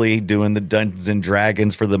essentially doing the Dungeons and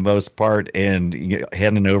Dragons for the most part, and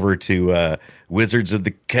heading over to Wizards of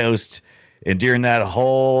the Coast. And during that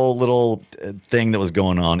whole little thing that was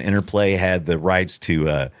going on, Interplay had the rights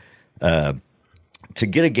to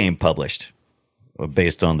get a game published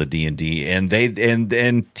based on the D&D, and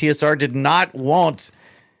TSR did not want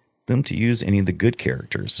them to use any of the good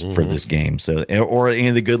characters for this game, or any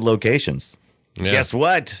of the good locations. Yeah. Guess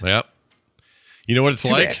what? Yep. You know what it's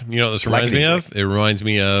like? Bad. You know what this reminds me of? It reminds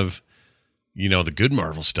me of the good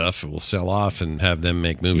Marvel stuff will sell off and have them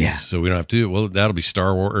make movies. Yeah. So we don't have to do it. Well, that'll be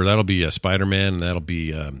Star Wars, or that'll be Spider-Man, and that'll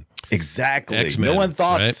be exactly. X-Men. No one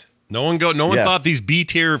thought. Right? No one thought these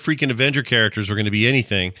B-tier freaking Avenger characters were going to be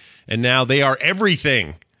anything, and now they are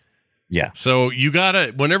everything. Yeah. So you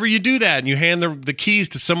gotta, whenever you do that and you hand the keys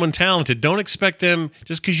to someone talented, don't expect them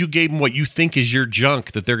just because you gave them what you think is your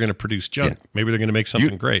junk that they're going to produce junk. Yeah. Maybe they're going to make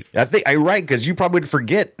something great. I think I'm right, because you probably would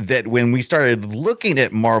forget that when we started looking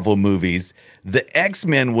at Marvel movies, the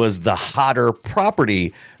X-Men was the hotter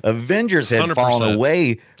property. Avengers had 100%. fallen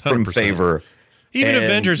away from 100%. favor. Even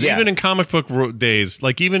Avengers, even in comic book days,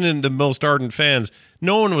 like even in the most ardent fans,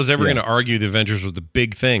 no one was ever going to argue the Avengers was the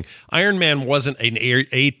big thing. Iron Man wasn't an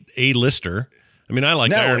A-lister. I mean, I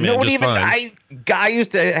like Iron Man just fine. I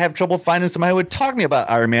used to have trouble finding somebody who would talk to me about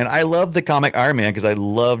Iron Man. I loved the comic Iron Man because I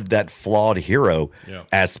loved that flawed hero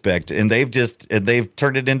aspect, and they've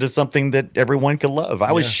turned it into something that everyone could love.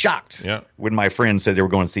 I was shocked when my friends said they were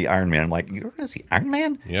going to see Iron Man. I'm like, you're going to see Iron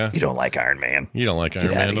Man? Yeah. You don't like Iron Man. You don't like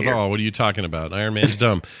Iron Man at all. What are you talking about? Iron Man's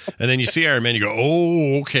dumb. And then you see Iron Man, you go,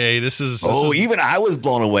 oh, okay, this is. Even I was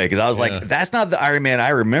blown away because I was like, that's not the Iron Man I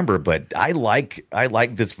remember, but I like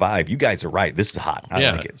this vibe. You guys are right. This is hot.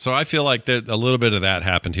 I like it. So I feel like that a little bit of that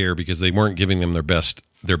happened here because they weren't giving them their best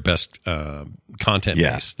content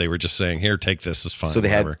base. They were just saying, here, take this, it's fine. So they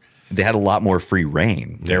had a lot more free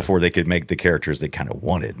reign. Therefore, they could make the characters they kind of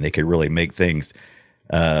wanted. And they could really make things,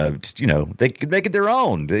 they could make it their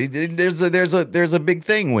own. There's a big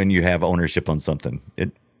thing when you have ownership on something.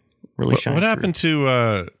 It really shines. What happened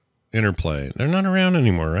to Interplay? They're not around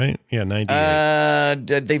anymore, right? Yeah,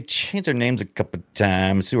 98. They've changed their names a couple of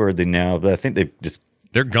times. Who are they now? But I think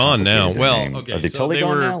they're gone now. Well, okay. Are they totally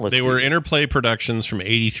gone now? They were Interplay Productions from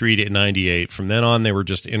 83 to 98. From then on, they were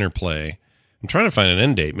just Interplay. I'm trying to find an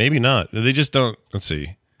end date. Maybe not. They just don't. Let's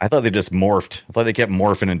see. I thought they just morphed. I thought they kept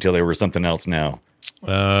morphing until they were something else now.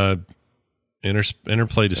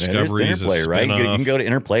 Interplay Discoveries. Interplay, right? You can go to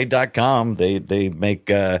interplay.com. They make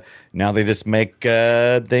now they just make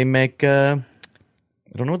I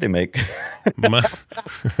don't know what they make.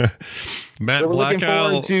 Matt We're looking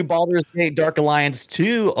forward to Baldur's Gate Dark Alliance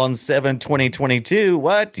 2 on 7/20/22.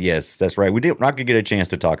 What? Yes, that's right. We're not going to get a chance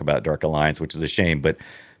to talk about Dark Alliance, which is a shame, but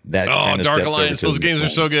that Dark Alliance, those games are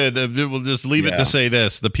so good. We'll just leave it to say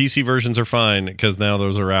this. The PC versions are fine because now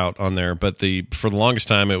those are out on there, but for the longest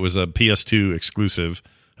time it was a PS2 exclusive.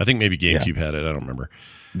 I think maybe GameCube had it. I don't remember.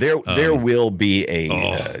 There will be a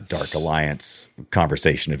Dark Alliance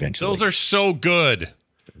conversation eventually. Those are so good.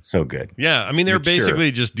 So good. Yeah, I mean they're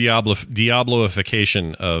basically just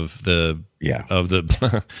Diabloification of the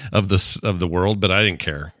of the world, but I didn't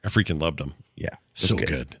care. I freaking loved them. Yeah, so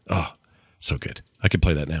good. Oh, so good. I could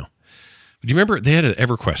play that now. Do you remember they had an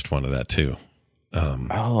EverQuest one of that too?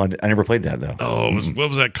 I never played that though. Oh, what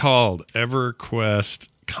was that called? EverQuest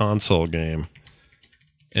console game,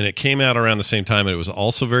 and it came out around the same time, and it was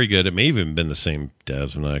also very good. It may have even been the same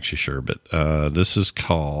devs. I'm not actually sure, but this is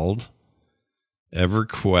called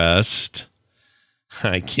EverQuest.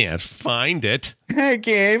 I can't find it. I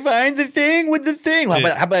can't find the thing with the thing. How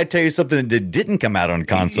about I tell you something that didn't come out on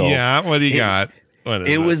consoles? Yeah, what do you got?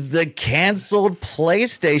 It was the canceled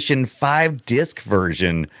PlayStation 5 disc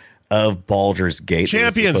version of Baldur's Gate.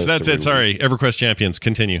 Champions, that's it. Sorry, EverQuest Champions.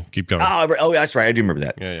 Continue. Keep going. Oh, that's right. I do remember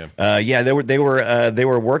that. Yeah. They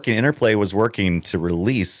were working. Interplay was working to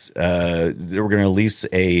release. They were going to release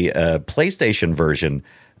a PlayStation version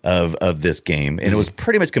of this game, and it was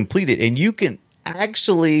pretty much completed. And you can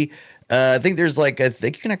actually, I think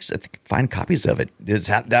you can actually find copies of it.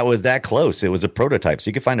 That was that close. It was a prototype, so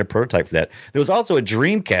you could find a prototype for that. There was also a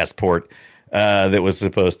Dreamcast port that was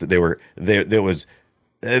supposed to.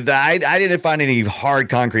 I didn't find any hard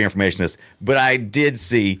concrete information on this, but I did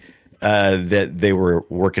see that they were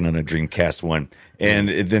working on a Dreamcast one. And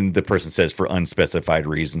then the person says for unspecified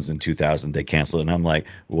reasons in 2000 they canceled it. And I'm like,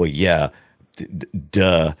 well, yeah.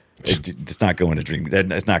 Duh. It's not going to Dream.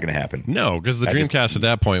 It's not going to happen. No, because the Dreamcast at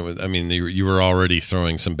that point, you were already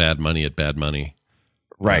throwing some bad money at bad money.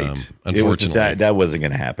 Right. Unfortunately. That wasn't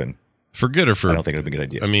going to happen. For good or for... I don't think it would be a good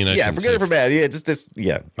idea. I mean, for good or for bad. Yeah,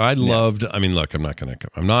 yeah. I mean, look, I'm not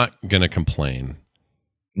going to complain.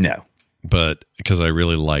 No. But because I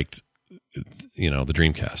really liked, the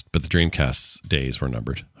Dreamcast. But the Dreamcast's days were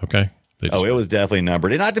numbered. Okay? It was definitely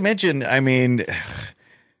numbered. And not to mention, I mean...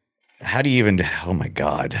 How do you even? Oh my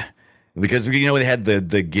God! Because they had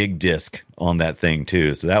the gig disc on that thing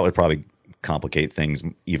too, so that would probably complicate things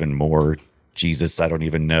even more. Jesus, I don't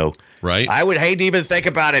even know. Right? I would hate to even think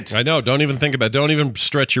about it. I know. Don't even think about it. Don't even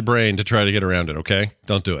stretch your brain to try to get around it. Okay?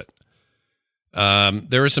 Don't do it.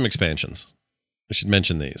 There are some expansions. I should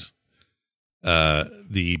mention these.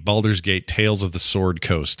 the Baldur's Gate Tales of the Sword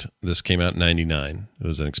Coast. This came out in 99. It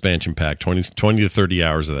was an expansion pack, 20 to 30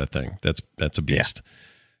 hours of that thing. That's a beast. Yeah.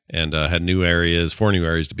 And had 4 new areas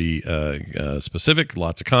to be specific,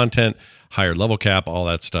 lots of content, higher level cap, all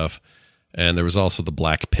that stuff. And there was also the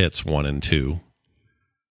Black Pits 1 and 2,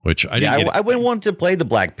 which I didn't I wouldn't want to play the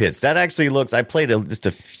Black Pits. That actually looks, I played just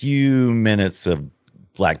a few minutes of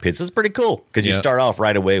Black Pits. It's pretty cool because you start off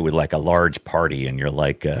right away with like a large party and you're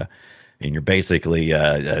like, and you're basically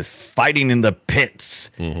fighting in the pits.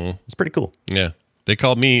 Mm-hmm. It's pretty cool. Yeah. They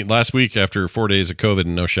called me last week after 4 days of COVID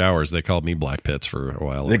and no showers. They called me Black Pits for a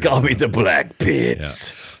while. They called me the Black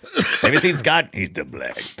Pits. Yeah. Have you seen Scott? He's the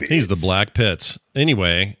Black Pits. He's the Black Pits.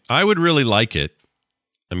 Anyway, I would really like it.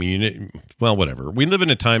 I mean, well, whatever. We live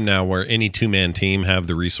in a time now where any two-man team have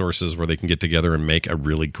the resources where they can get together and make a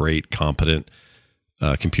really great, competent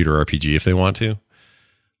computer RPG if they want to.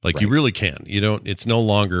 Like you really can. You don't. It's no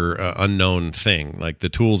longer an unknown thing. Like the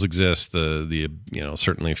tools exist. The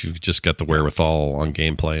certainly if you've just got the wherewithal on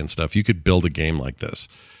gameplay and stuff, you could build a game like this.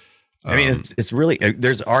 I mean, it's really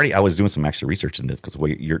there's already. I was doing some extra research in this because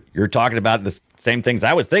you're talking about the same things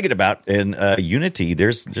I was thinking about in Unity.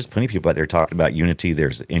 There's plenty of people out there talking about Unity.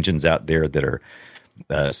 There's engines out there that are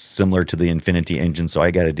similar to the Infinity engine. So all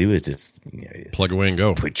I got to do is just plug away and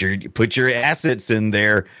go. Put your assets in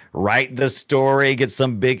there. Write the story. Get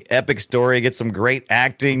some big epic story. Get some great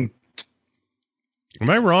acting. Am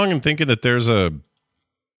I wrong in thinking that there's a?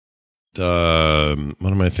 What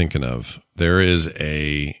am I thinking of? There is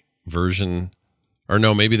a version, or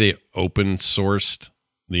no, maybe they open sourced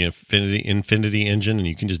the Infinity engine and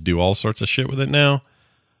you can just do all sorts of shit with it now.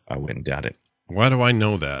 I wouldn't doubt it. Why do I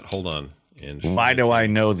know that? Hold on. Why do I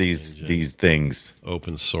know these things?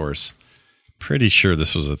 Open source. Pretty sure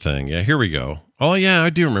this was a thing. Yeah, here we go. Oh yeah, I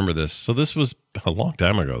do remember this. So this was a long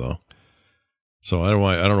time ago though. So I don't know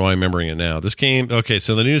why I'm remembering it now. This came okay,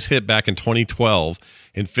 so the news hit back in 2012.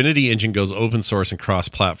 Infinity Engine goes open source and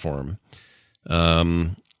cross-platform.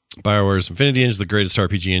 BioWare's Infinity Engine is the greatest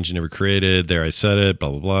RPG engine ever created. There, I said it. Blah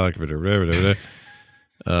blah blah.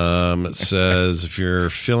 It says if you're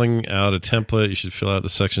filling out a template, you should fill out the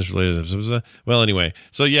sections related. Well, anyway,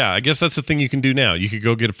 so yeah, I guess that's the thing you can do now. You could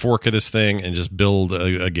go get a fork of this thing and just build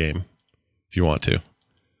a game if you want to.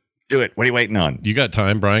 Do it. What are you waiting on? You got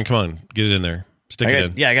time, Brian? Come on, get it in there. Stick it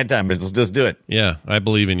in. Yeah, I got time, but let's just do it. Yeah, I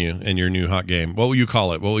believe in you and your new hot game. What will you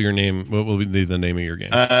call it? What will your name? What will be the name of your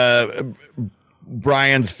game?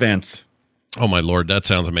 Brian's Fence. Oh my Lord, that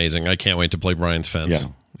sounds amazing! I can't wait to play Brian's Fence.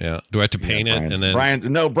 Yeah. Do I have to paint it and then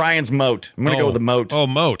Brian's Moat? I'm gonna go with the Moat. Oh,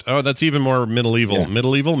 Moat. Oh, that's even more medieval. Yeah.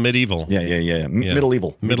 Medieval. Yeah.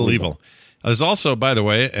 Medieval. There's also, by the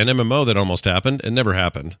way, an MMO that almost happened. It never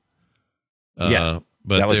happened. But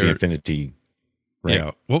that was the Infinity. Right?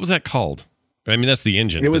 Yeah. What was that called? I mean, that's the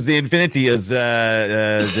engine. It was the Infinity.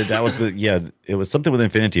 That was the It was something with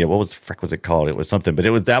Infinity. What was the frick was it called? It was something,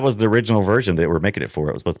 but that was the original version they were making it for.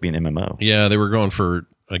 It was supposed to be an MMO. Yeah, they were going for.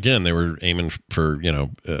 Again, they were aiming for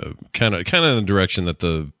kind of the direction that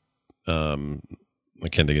the I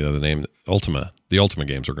can't think of the name. The Ultima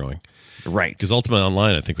games were going. Right. Because Ultima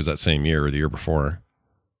Online, I think, was that same year or the year before.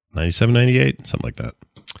 97, 98, something like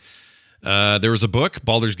that. There was a book.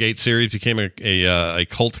 Baldur's Gate series became a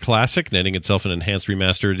cult classic, netting itself an enhanced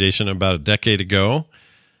remastered edition about a decade ago.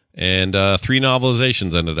 And 3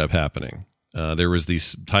 novelizations ended up happening. There was the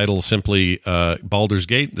title simply Baldur's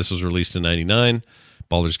Gate. This was released in 99.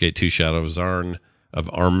 Baldur's Gate 2 Shadow of Zarn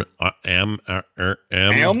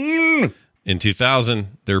in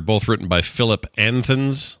 2000. They were both written by Philip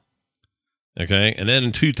Anthons. Okay. And then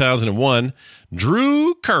in 2001,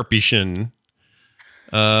 Drew Karpyshyn.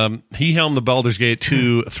 He helmed the Baldur's Gate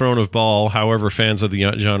 2 Throne of Ball. However, fans of the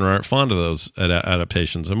genre aren't fond of those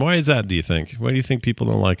adaptations. And why is that, do you think? Why do you think people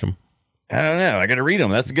don't like them? I don't know. I got to read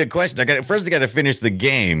them. That's a good question. I got to finish the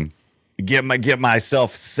game. Get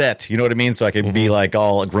myself set, you know what I mean, so I can be like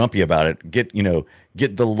all grumpy about it. Get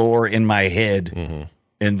the lore in my head,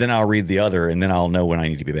 and then I'll read the other, and then I'll know when I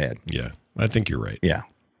need to be bad. Yeah, I think you're right. Yeah,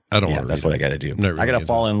 I don't. Yeah, that's what I got to do. I got to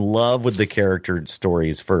fall in love with the character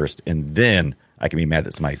stories first, and then I can be mad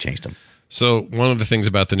that somebody changed them. So one of the things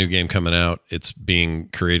about the new game coming out, it's being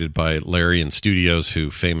created by Larian Studios,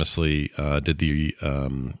 who famously did the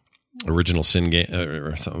original Sin game.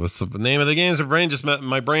 What's the name of the games?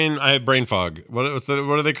 My brain. I have brain fog. What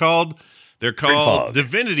are they called? They're called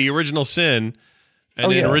Divinity Original Sin,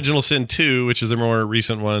 and Original Sin 2, which is the more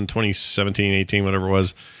recent one, 2017, 18, whatever it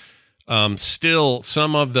was. Still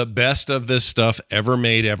some of the best of this stuff ever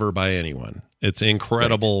made ever by anyone. It's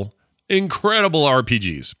incredible, incredible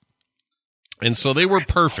RPGs. And so they were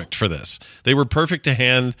perfect for this. They were perfect to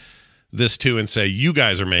hand this to and say, you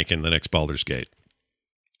guys are making the next Baldur's Gate.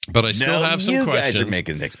 But I still have some questions. You guys are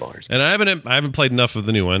making the next Baldur's Gate. And I haven't played enough of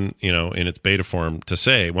the new one, in its beta form to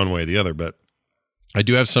say one way or the other, but I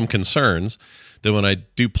do have some concerns that when I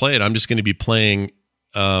do play it, I'm just going to be playing,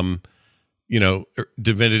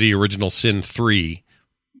 Divinity Original Sin 3,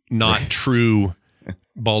 not true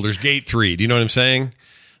Baldur's Gate 3. Do you know what I'm saying?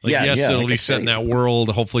 It'll be set in that world.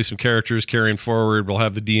 Hopefully some characters carrying forward. We'll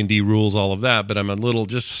have the D&D rules, all of that. But I'm a little,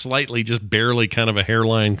 just barely kind of a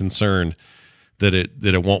hairline concerned that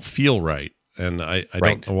it won't feel right. And I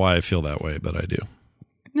don't know why I feel that way, but I do.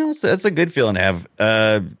 No, that's a good feeling to have.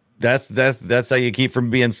 That's how you keep from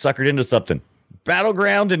being suckered into something.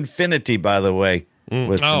 Battleground Infinity, by the way,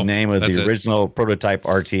 was the name of the original prototype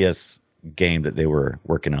RTS game that they were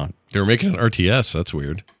working on. They were making an RTS. That's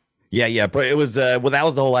weird. Yeah, but it was that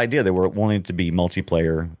was the whole idea. They were wanting to be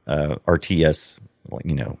multiplayer RTS,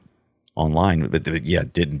 online. But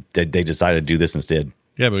they decided to do this instead.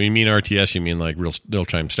 Yeah, but when you mean RTS, you mean like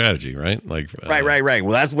real-time strategy, right? Like right.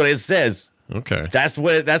 Well, that's what it says. Okay, that's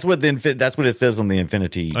what it says on the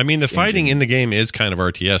Infinity. I mean, the fighting in the game is kind of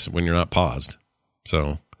RTS when you're not paused.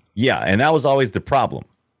 So yeah, and that was always the problem.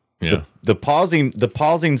 Yeah, the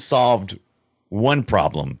pausing solved one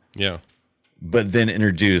problem. Yeah. But then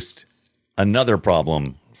introduced another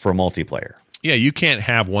problem for multiplayer. Yeah, you can't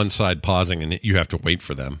have one side pausing and you have to wait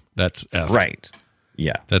for them. That's F. Right.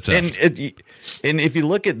 Yeah. That's F. And if you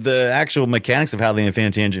look at the actual mechanics of how the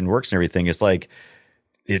Infinity Engine works and everything, it's like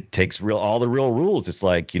it takes all the real rules. It's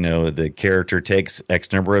like, the character takes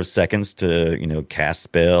X number of seconds to, cast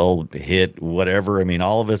spell, hit, whatever. I mean,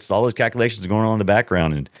 all those calculations are going on in the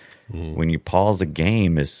background. And when you pause a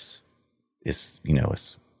game, it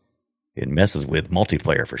messes with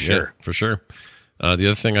multiplayer for sure. Yeah, for sure. The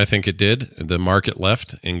other thing I think it did, the market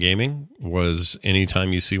left in gaming, was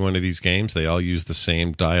anytime you see one of these games, they all use the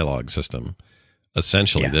same dialogue system,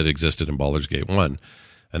 essentially, that existed in Baldur's Gate 1.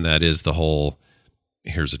 And that is the whole,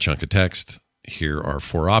 here's a chunk of text, here are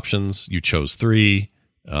 4 options, you chose 3,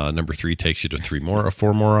 number 3 takes you to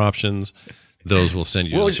 4 more options. Those will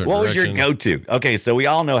send you in a certain What was direction. your go-to? Okay, so we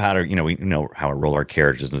all know how to, we know how to roll our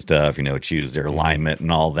characters and stuff, choose their alignment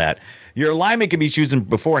and all that. Your alignment can be chosen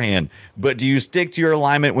beforehand, but do you stick to your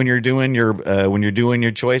alignment when you're doing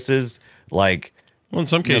your choices? Like, well, in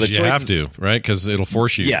some cases you have to, right? Because it'll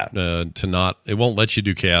force you to not. It won't let you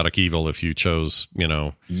do chaotic evil if you chose,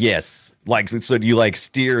 Yes. Like, so do you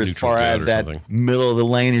steer as far out of that middle of the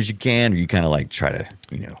lane as you can, or you kind of try to,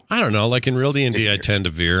 I don't know. Like in real D&D, I tend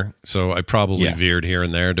to veer, so I probably veered here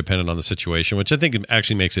and there, depending on the situation, which I think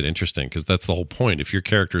actually makes it interesting because that's the whole point. If your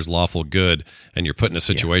character is lawful good and you're put in a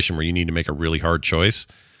situation where you need to make a really hard choice,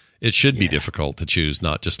 it should be difficult to choose,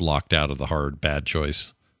 not just locked out of the hard bad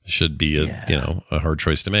choice. It should be a hard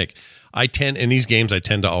choice to make. In these games, I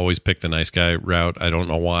tend to always pick the nice guy route. I don't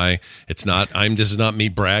know why. This is not me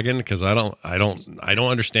bragging because I don't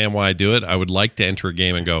understand why I do it. I would like to enter a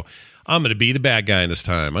game and go, I'm going to be the bad guy this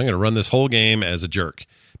time. I'm going to run this whole game as a jerk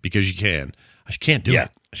because you can. I just can't do it. I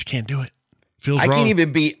just can't do it. Feels wrong.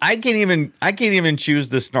 I can't even choose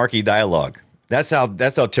the snarky dialogue. That's how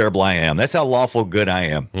terrible I am. That's how lawful good I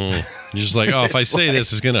am. You're just like, if I say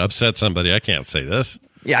this, it's going to upset somebody. I can't say this.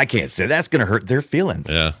 Yeah, I can't say that's going to hurt their feelings.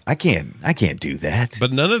 Yeah, I can't do that.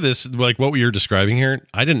 But none of this, like what you're describing here,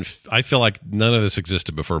 I feel like none of this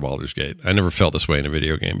existed before Baldur's Gate. I never felt this way in a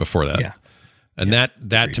video game before that. Yeah, and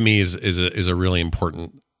that to me is a really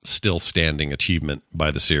important, still standing achievement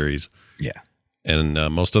by the series. Yeah, and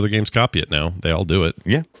most other games copy it now. They all do it.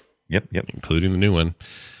 Yeah, yep, including the new one.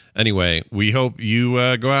 Anyway, we hope you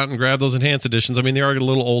go out and grab those enhanced editions. I mean, they are a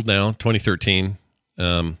little old now, 2013.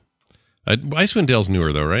 Icewind Dale's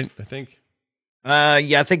newer though, right? I think.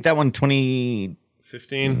 I think that one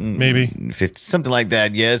 2015, maybe something like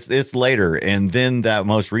that. Yes, it's later, and then that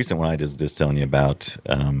most recent one I just telling you about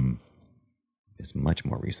is much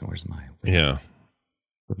more recent. Where's my? Yeah,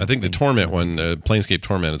 I think the Torment one, Planescape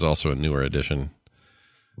Torment, is also a newer edition.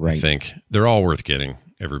 Right. I think they're all worth getting.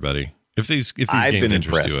 Everybody. If these games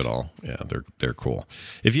interest you at all, they're cool.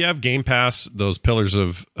 If you have Game Pass, those Pillars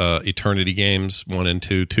of Eternity games 1 and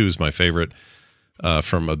 2 is my favorite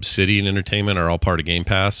from Obsidian Entertainment, are all part of Game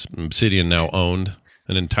Pass. Obsidian now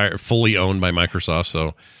fully owned by Microsoft,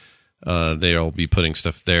 so they'll be putting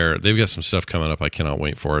stuff there. They've got some stuff coming up I cannot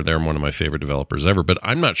wait for. They're one of my favorite developers ever, but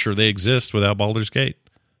I'm not sure they exist without Baldur's Gate.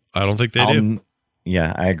 I don't think they do.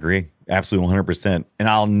 Yeah, I agree, absolutely 100%. And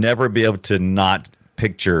I'll never be able to not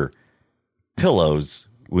picture pillows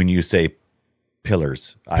when you say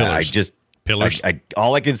pillars. I just pillars.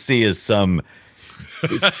 All I can see is some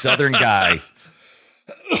southern guy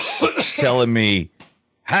telling me,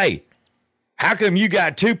 hey, how come you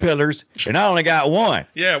got 2 pillars and I only got 1?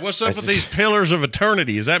 Yeah, what's up with these pillars of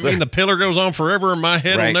eternity? Does that mean the pillar goes on forever and my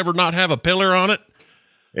head will never not have a pillar on it?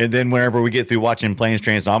 And then whenever we get through watching Planes,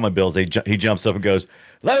 Trains, and Automobiles, he jumps up and goes,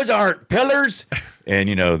 those aren't pillars. And,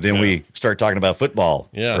 then we start talking about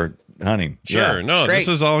football or hunting. Sure. No, this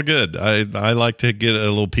is all good. I like to get a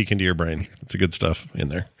little peek into your brain. It's a good stuff in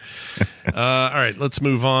there. All right, let's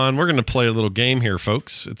move on. We're going to play a little game here,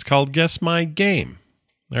 folks. It's called Guess My Game.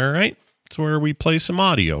 All right. It's where we play some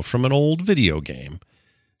audio from an old video game.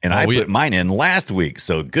 And I put mine in last week,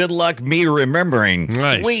 so good luck me remembering.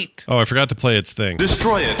 Nice. Sweet. Oh, I forgot to play its thing.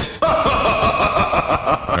 Destroy it.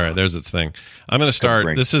 All right, there's its thing. I'm going to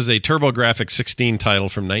start. This is a TurboGrafx 16 title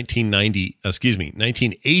from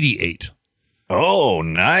 1988. Oh,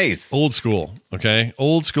 nice. Old school, okay?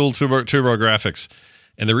 Old school TurboGrafx.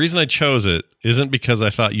 And the reason I chose it isn't because I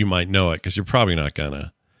thought you might know it, because you're probably not going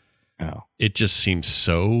to. Oh. It just seems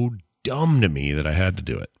so dumb to me that I had to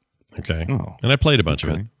do it. Okay. Oh. And I played a bunch of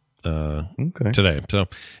it today. So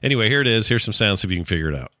anyway, here it is. Here's some sounds, see if you can figure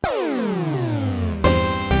it out.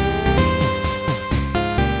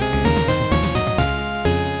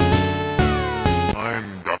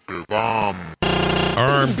 I'm Dr. Bomb.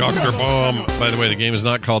 I'm Dr. Bomb. By the way, the game is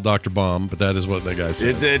not called Dr. Bomb, but that is what the guy said.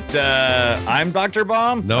 Is it I'm Dr.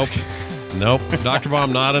 Bomb? Nope. Dr.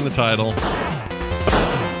 Bomb not in the title.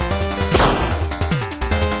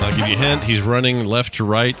 I'll give you a hint. He's running left to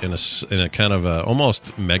right in a kind of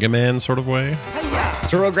almost Mega Man sort of way.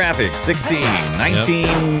 TurboGrafx 16,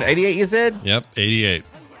 1988, you said? Yep, 88.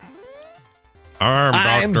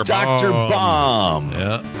 I'm Dr. Bomb.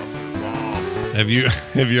 Yeah. Have you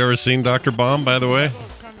ever seen Dr. Bomb, by the way?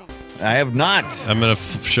 I have not. I'm going to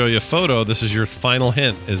show you a photo. This is your final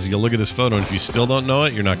hint. Is you'll look at this photo, and if you still don't know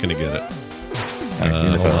it, you're not going to get it.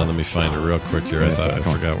 Hold on, let me find it real quick here. I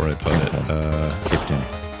forgot where I put it.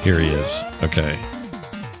 Here he is. Okay.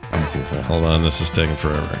 Hold on, this is taking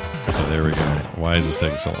forever. Okay, there we go. Why is this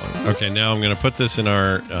taking so long? Okay, now I'm going to put this in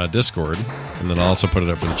our Discord, and then I'll also put it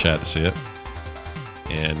up in the chat to see it.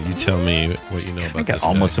 And you tell me what you know about this.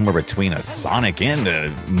 Almost somewhere between a Sonic and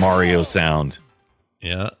a Mario sound.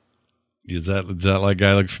 Yeah. Does that like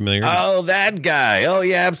guy look familiar? Oh, that guy. Oh,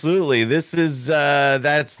 yeah, absolutely. This is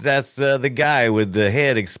that's the guy with the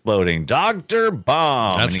head exploding. Dr.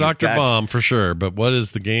 Bomb. That's Dr. Bomb for sure. But what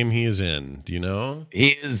is the game he is in? Do you know? He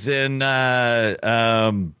is in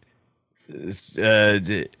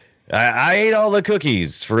I ate all the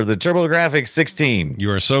cookies for the TurboGrafx 16. You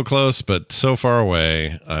are so close, but so far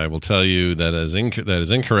away. I will tell you that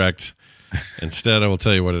is incorrect. Instead, I will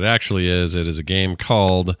tell you what it actually is. It is a game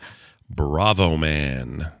called Bravo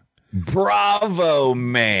Man. Bravo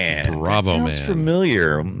Man. Bravo Man. Sounds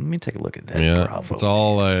familiar. Let me take a look at that. Yeah, Bravo it's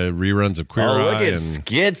all reruns of Queer Eye. Look at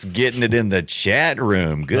Skits getting it in the chat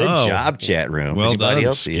room. Good job, chat room. Well Anybody done,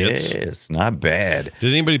 else? Skits. Yes, not bad.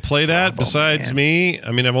 Did anybody play that Bravo besides me?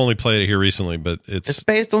 I mean, I've only played it here recently, but it's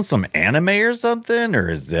based on some anime or something, or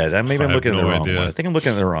is that? Maybe I'm looking at the wrong one. I think I'm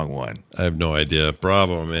looking at the wrong one. I have no idea.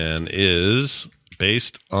 Bravo Man is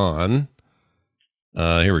based on.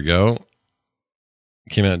 Here we go.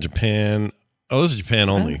 Came out in Japan. Oh, this is Japan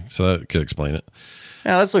only, so that could explain it.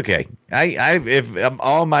 No, that's okay.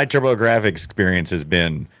 All my TurboGrafx experience has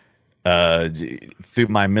been through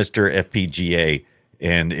my Mr. FPGA,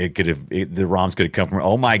 and the ROMs could have come from.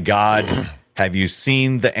 Oh my God, have you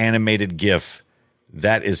seen the animated GIF?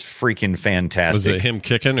 That is freaking fantastic. Was it him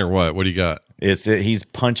kicking or what? What do you got? He's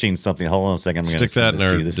punching something. Hold on a second. Stick that in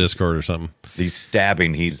our Discord or something. He's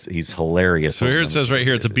stabbing. He's hilarious. So here it says right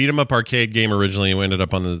here, it's a beat 'em up arcade game originally. It ended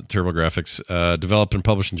up on the TurboGrafx. Developed and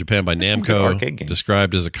published in Japan by Namco.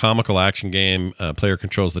 Described as a comical action game. Player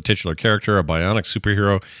controls the titular character, a bionic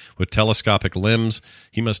superhero with telescopic limbs.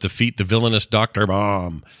 He must defeat the villainous Dr.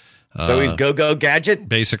 Bomb. So he's Go-Go Gadget?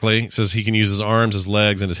 Basically. It says he can use his arms, his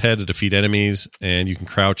legs, and his head to defeat enemies, and you can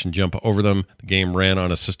crouch and jump over them. The game ran on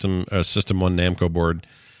a System 1 Namco board.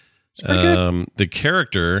 The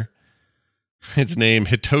character, it's named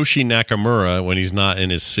Hitoshi Nakamura when he's not in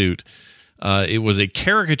his suit. It was a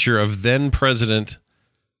caricature of then-president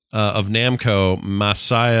of Namco,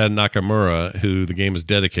 Masaya Nakamura, who the game is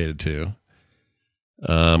dedicated to.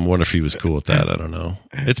 Wonder if he was cool with that. I don't know.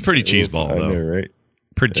 It's pretty cheeseball, though. I know, right?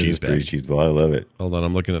 Pretty cheeseball. Pretty cheeseball. I love it. Hold on,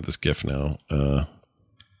 I'm looking at this GIF now.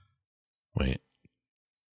 Wait.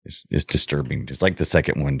 It's disturbing. It's like the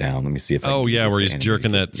second one down. Let me see if. Where he's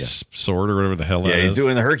jerking that sword or whatever the hell. Yeah, he's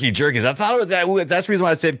doing the herky jerkies. I thought it was that. That's the reason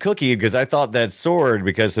why I said cookie, because I thought that sword,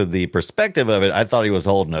 because of the perspective of it, I thought he was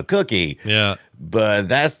holding a cookie. Yeah, but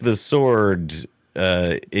that's the sword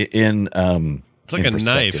It's like a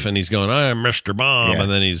knife, and he's going, "I'm Mr. Bomb,"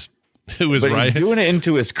 and then he's Who is he's doing it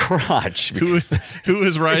into his crotch. Who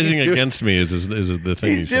is rising against me is the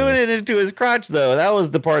thing he's doing it into his crotch, though. That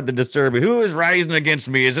was the part that disturbed me. Who is rising against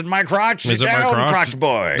me? Is it my crotch? Is it down, my crotch?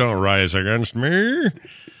 Boy? Don't rise against me.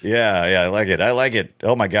 Yeah, I like it.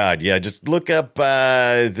 Oh my God. Yeah, just look up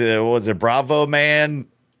what was it, Bravo Man?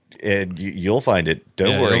 And you'll find it.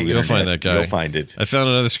 Don't worry. You'll find that guy. You'll find it. I found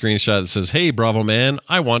another screenshot that says, "Hey, Bravo Man,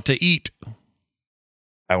 I want to eat."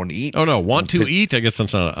 I want to eat. Oh no, want to eat? I guess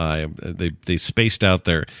that's not I. They spaced out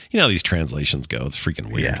there. You know how these translations go. It's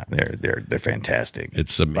freaking weird. Yeah, they're fantastic.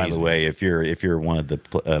 It's amazing. By the way, if you're one of the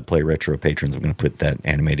Play Retro patrons, I'm going to put that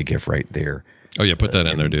animated GIF right there. Oh yeah, put that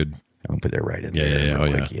in there, dude. I'm going to put that right in there. Yeah. Oh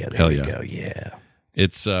yeah. Yeah. Hell we yeah. Go. Yeah.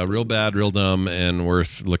 It's real bad, real dumb, and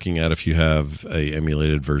worth looking at if you have a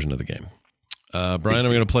emulated version of the game. Brian, I'm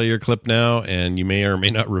going to play your clip now, and you may or may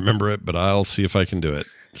not remember it, but I'll see if I can do it.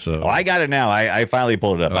 So I got it now. I finally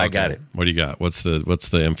pulled it up. Okay. I got it. What do you got? What's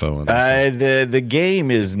the info on this? The game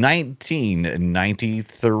is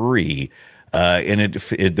 1993, and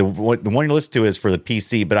the one you listen to is for the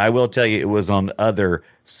PC. But I will tell you, it was on other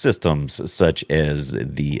systems such as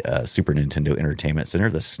the Super Nintendo Entertainment Center,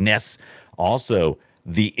 the SNES, also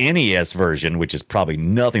the NES version, which is probably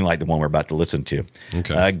nothing like the one we're about to listen to.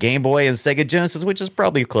 Okay. Game Boy and Sega Genesis, which is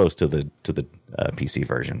probably close to the PC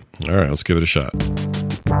version. All right, let's give it a shot.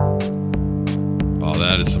 Oh,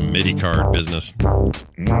 that is some MIDI card business.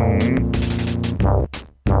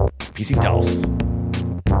 PC DOS.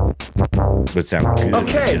 Would sound good.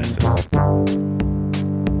 Okay. Genesis.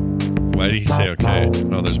 Why did he say okay?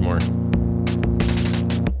 Oh, there's more.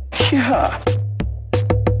 Yeah.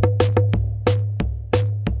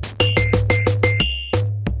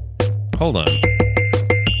 Hold on.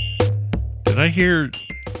 Did I hear?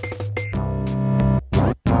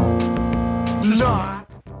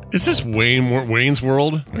 Is this Wayne's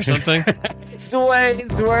World or something? It's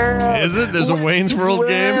Wayne's World. Is it? There's a Wayne's World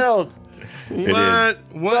game? What?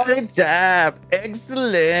 What a time.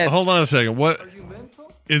 Excellent. Hold on a second. What? Are you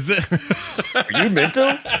mental? Is it? Are you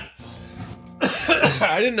mental?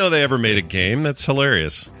 I didn't know they ever made a game. That's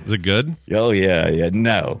hilarious. Is it good? Oh, yeah.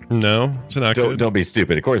 No, it's not good. Don't be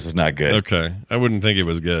stupid. Of course it's not good. Okay. I wouldn't think it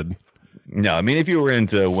was good. No, I mean, if you were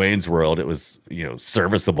into Wayne's World, it was,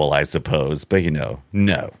 serviceable, I suppose. But, no.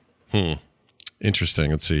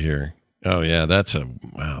 Interesting. Let's see here. Oh, yeah.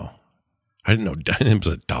 Wow. I didn't know it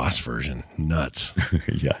was a DOS version. Nuts.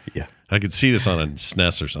 Yeah. I could see this on a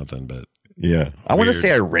SNES or something, but yeah. I want to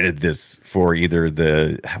say I rented this for I want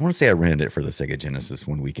to say I rented it for the Sega Genesis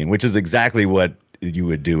one weekend, which is exactly what you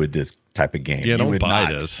would do with this type of game. Yeah, don't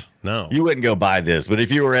buy this. No. You wouldn't go buy this, but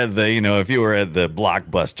if you were at the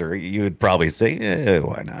Blockbuster, you would probably say,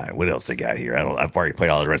 why not? What else they got here? I've already played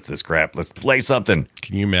all the rest of this crap. Let's play something.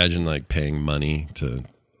 Can you imagine paying money to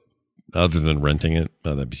other than renting it?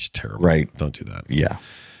 Oh, that'd be just terrible. Right. Don't do that. Yeah.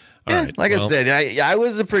 All right. Like I said, I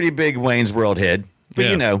was a pretty big Wayne's World head, but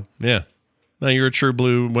Yeah. No, you're a true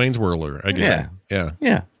blue Wayne's Worlder. I get it.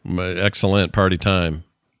 Yeah. Excellent party time.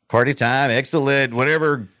 Party time, excellent,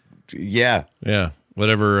 whatever. Yeah.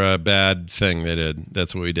 Whatever bad thing they did.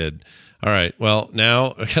 That's what we did. All right. Well,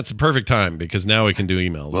 now that's the perfect time because now we can do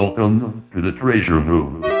emails. Welcome to the treasure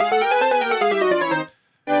room.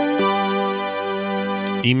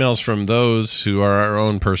 Emails from those who are our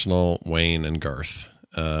own personal Wayne and Garth.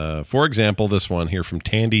 For example, this one here from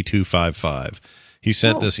Tandy255. He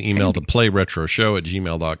sent this email to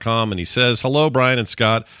playretroshow@gmail.com, and he says, "Hello, Brian and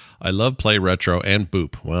Scott. I love Play Retro and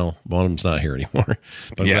Boop." Well, one of them's not here anymore.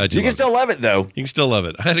 But you can still love it, though. You can still love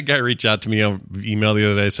it. I had a guy reach out to me on email the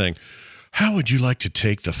other day saying, "How would you like to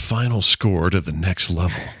take the final score to the next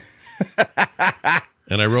level?"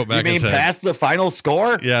 And I wrote back and said, past the final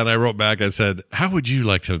score? Yeah, and I wrote back, I said, "How would you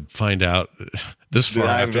like to find out this far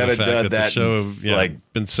after the fact that the show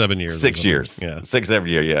been 7 years? 6 years. Yeah. 6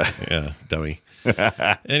 every year, yeah. Yeah, dummy.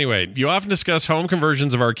 Anyway, you often discuss home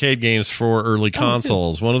conversions of arcade games for early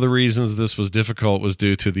consoles. One of the reasons this was difficult was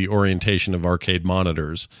due to the orientation of arcade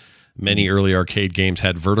monitors. Many early arcade games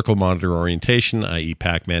had vertical monitor orientation, i.e.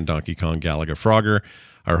 Pac-Man, Donkey Kong, Galaga, Frogger.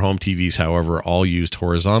 Our home TVs, however, all used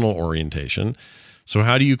horizontal orientation. So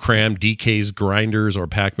how do you cram DK's Grinders or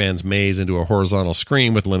Pac-Man's Maze into a horizontal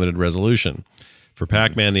screen with limited resolution? For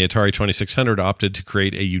Pac-Man, the Atari 2600 opted to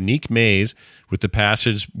create a unique maze with the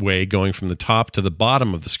passageway going from the top to the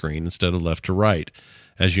bottom of the screen instead of left to right.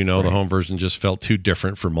 As you know, the home version just felt too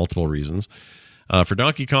different for multiple reasons. For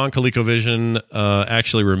Donkey Kong, ColecoVision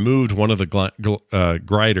actually removed one of the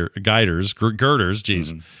girders.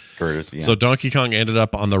 Geez. Girders, yeah. So Donkey Kong ended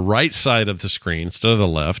up on the right side of the screen instead of the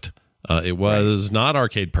left. It was not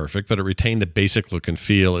arcade perfect, but it retained the basic look and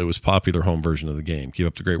feel. It was a popular home version of the game. Keep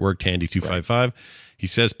up the great work, Tandy255. Right. He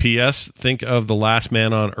says, P.S. Think of The Last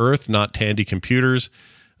Man on Earth, not Tandy Computers.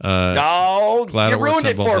 You ruined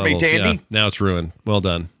it for me, Tandy. Yeah, now it's ruined. Well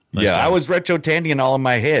done. Nice job. I was retro Tandy and all in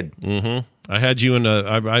my head. Mm-hmm. I had you in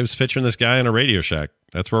I was picturing this guy in a Radio Shack.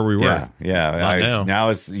 That's where we were. Yeah. Now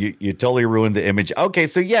it's you totally ruined the image. Okay,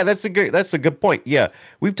 so that's a good point. Yeah,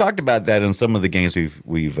 we've talked about that in some of the games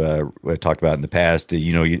we've talked about in the past.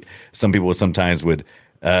 Some people sometimes would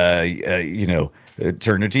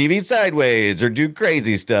turn the TV sideways or do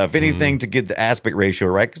crazy stuff, anything to get the aspect ratio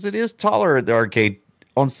right, because it is taller at the arcade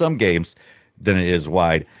on some games than it is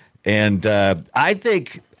wide. And I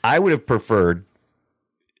think I would prefer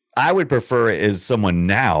as someone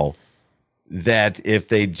now that if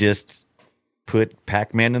they just put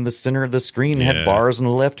Pac-Man in the center of the screen and had bars on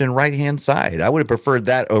the left and right hand side. I would have preferred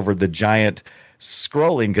that over the giant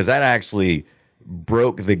scrolling, because that actually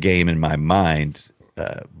broke the game in my mind.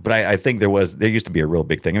 But I think there used to be a real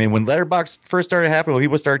big thing. I mean, when Letterboxd first started happening, when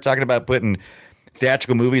people started talking about putting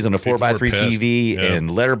theatrical movies on a 4x3 TV and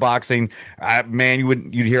letterboxing,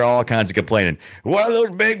 you'd hear all kinds of complaining. What are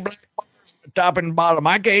those big black bars top and bottom?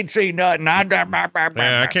 I can't see nothing. I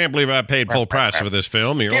can't believe I paid full price for this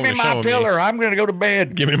film. Give me my pillar. I'm going to go to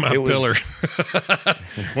bed. Give me my pillar.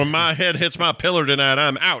 When my head hits my pillar tonight,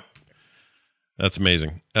 I'm out. That's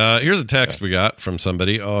amazing. Here's a text we got from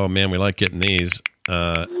somebody. Oh, man, we like getting these.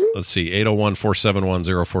 Let's see.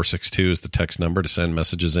 801-471-0462 is the text number to send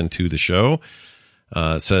messages into the show.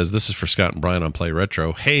 It says, this is for Scott and Brian on Play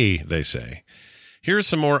Retro. Hey, they say. Here's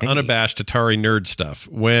some more unabashed Atari nerd stuff.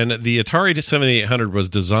 When the Atari 7800 was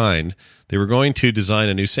designed, they were going to design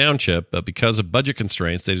a new sound chip, but because of budget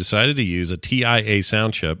constraints, they decided to use a TIA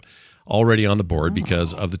sound chip already on the board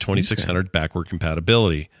because of the 2600 backward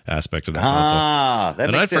compatibility aspect of the console.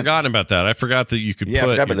 And I'd forgotten about that. I forgot that you could put your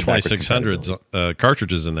 2600s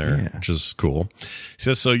cartridges in there, which is cool. He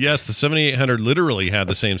says, so yes, the 7800 literally had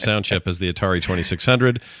the same sound chip as the Atari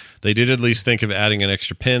 2600. They did at least think of adding an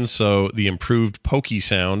extra pin so the improved pokey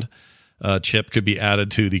sound chip could be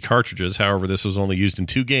added to the cartridges. However, this was only used in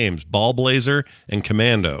 2 games, Ball Blazer and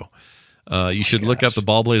Commando. You should look up the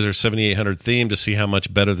Ball Blazer 7800 theme to see how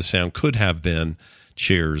much better the sound could have been.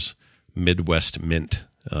 Cheers, Midwest Mint.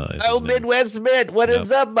 Midwest Mint. What is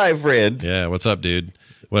up, my friend? Yeah, what's up, dude?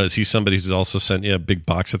 Well, is he somebody who's also sent you a big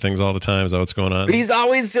box of things all the time? Is that what's going on? He's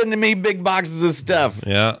always sending me big boxes of stuff.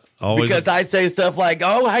 Yeah, always. Because I say stuff like,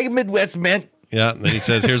 oh, hey, Midwest Mint. Yeah, and then he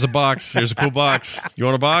says, here's a box. Here's a cool box. You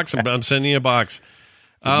want a box? I'm sending you a box.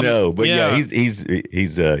 He's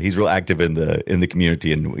real active in the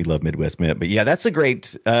community, and we love Midwest Mint. But yeah, that's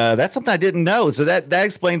that's something I didn't know. So that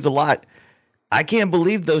explains a lot. I can't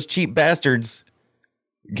believe those cheap bastards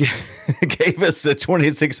gave us the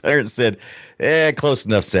 2600 and said, close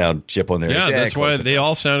enough sound chip on there. Yeah, that's why they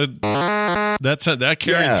all sounded. That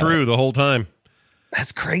carried through the whole time.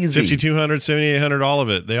 That's crazy. 5200, 7800, all of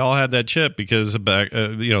it. They all had that chip because of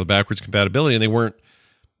the backwards compatibility, and they weren't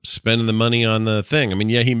spending the money on the thing. I mean,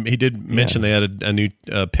 he did mention they had a new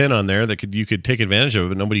pin on there that you could take advantage of it,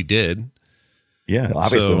 but nobody did. Yeah,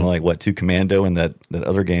 obviously, like 2 Commando and that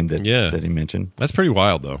other game that he mentioned. That's pretty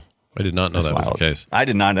wild, though. I did not know that was the case. I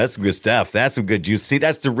did not know. That's some good stuff. That's some good juice. See,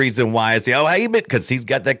 that's the reason why I say, because he's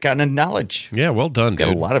got that kind of knowledge. Yeah, well done, dude.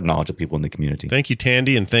 Got a lot of knowledge of people in the community. Thank you,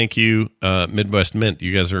 Tandy, and thank you, Midwest Mint.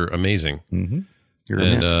 You guys are amazing. Mm-hmm.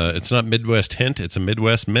 It's not Midwest Hint; it's a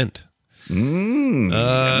Midwest Mint.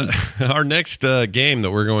 Our next game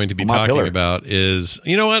that we're going to be talking about is,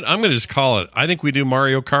 you know what? I'm going to just call it. I think we do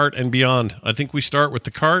Mario Kart and beyond. I think we start with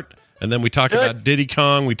the kart, and then we talk about Diddy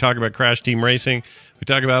Kong. We talk about Crash Team Racing. We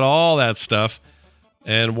talk about all that stuff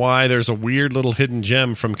and why there's a weird little hidden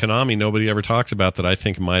gem from Konami nobody ever talks about that I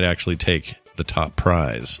think might actually take the top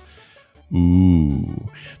prize. Ooh,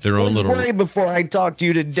 their own little. I was worried before I talked to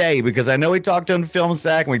you today because I know we talked on Film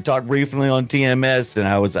Sack and we talked briefly on TMS, and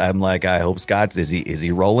I'm like, I hope Scott's is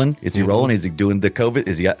he rolling? Is he rolling? Is he doing the COVID?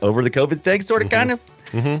 Is he over the COVID thing? Sort of, kind of.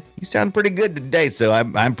 Mm-hmm. You sound pretty good today, so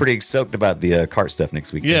I'm pretty stoked about the kart stuff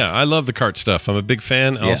next week. Yeah, I love the kart stuff. I'm a big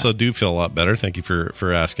fan. I also do feel a lot better. Thank you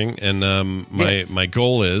for asking. And my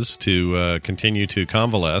goal is to continue to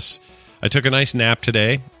convalesce. I took a nice nap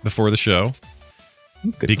today before the show.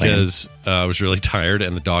 Because I was really tired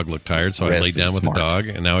and the dog looked tired, so I laid down with the dog,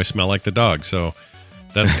 and now I smell like the dog. So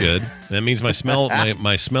that's good. That means my smell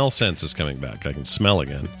sense is coming back. I can smell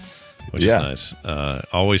again, which is nice.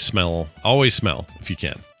 Always smell if you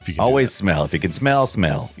can. Always smell. If you can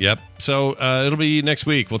smell. Yep. So it'll be next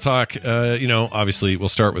week. We'll talk. Obviously, we'll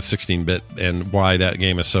start with 16-bit and why that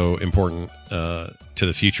game is so important to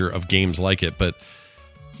the future of games like it. But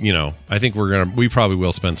I think we probably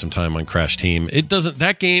will spend some time on Crash Team.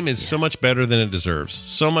 That game is so much better than it deserves.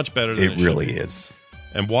 So much better than it really is.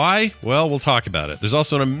 And why? Well, we'll talk about it. There's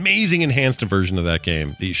also an amazing enhanced version of that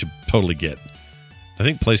game that you should totally get. I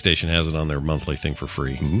think PlayStation has it on their monthly thing for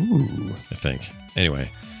free. Ooh. I think.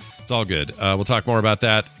 Anyway, it's all good. We'll talk more about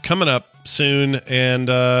that coming up soon, and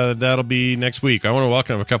that'll be next week. I want to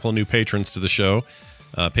welcome a couple of new patrons to the show.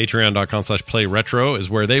 Patreon.com/playretro is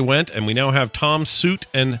where they went, and we now have Tom Soot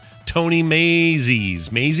and Tony Mazes.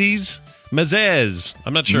 Mazez.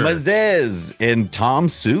 I'm not sure. Mazez and Tom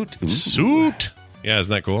Soot. Ooh. Soot. Yeah,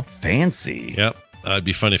 isn't that cool? Fancy. Yep. It'd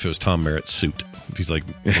be funny if it was Tom Merritt's suit. If he's like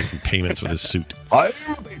making payments with his suit. I'm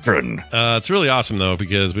a patron. It's really awesome, though,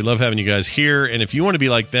 because we love having you guys here. And if you want to be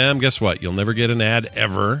like them, guess what? You'll never get an ad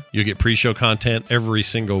ever. You'll get pre-show content every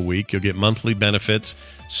single week. You'll get monthly benefits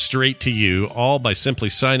straight to you, all by simply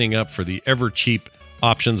signing up for the ever-cheap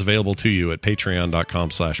options available to you at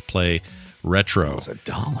patreon.com/playretro. It's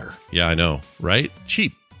 $1. Yeah, I know, right?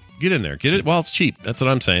 Cheap. Get in there. Get it while it's cheap. That's what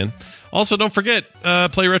I'm saying. Also, don't forget,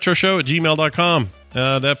 playretroshow@gmail.com.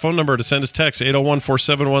 That phone number to send us text,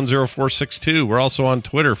 801-471-0462. We're also on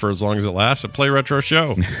Twitter for as long as it lasts at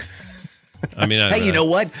PlayRetroShow. I mean, hey, you know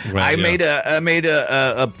what? Well, I made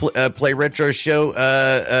a Play Retro Show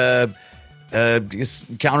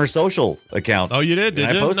counter social account. Oh, you did? Did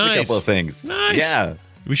and you? I posted nice. a couple of things. Nice. Yeah.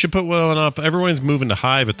 We should put one up. Everyone's moving to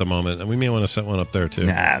Hive at the moment, and we may want to set one up there, too.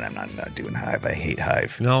 Nah, I'm not doing Hive. I hate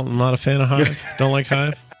Hive. No, I'm not a fan of Hive. Don't like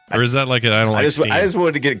Hive? Or is that like it? I don't like Steam. I just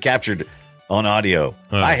wanted to get it captured on audio.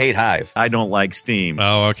 Oh. I hate Hive. I don't like Steam.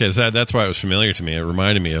 Oh, okay. So that's why it was familiar to me. It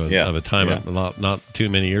reminded me of a time not too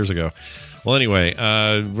many years ago. Well, anyway,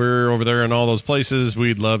 we're over there in all those places.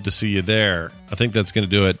 We'd love to see you there. I think that's going to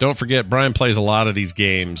do it. Don't forget, Brian plays a lot of these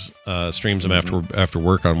games, streams them after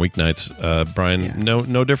work on weeknights. Brian,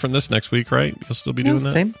 no different this next week, right? You'll still be doing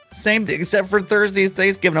that? Same, except for Thursday's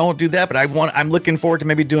Thanksgiving. I won't do that, but I'm looking forward to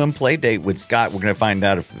maybe doing Play Date with Scott. We're going to find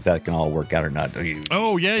out if that can all work out or not.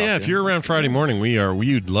 Oh, yeah. If you're around Friday morning,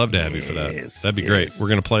 we'd love to have you for that. That'd be great. We're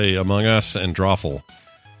going to play Among Us and Drawful.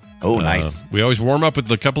 Oh, nice. We always warm up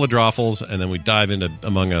with a couple of Drawfuls, and then we dive into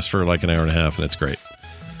Among Us for like an hour and a half, and it's great.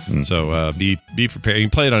 So be prepared. You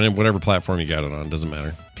can play it on whatever platform you got it on. Doesn't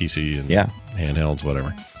matter. PC and handhelds,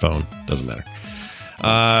 whatever. Phone. Doesn't matter.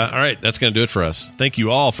 All right. That's going to do it for us. Thank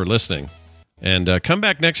you all for listening. And come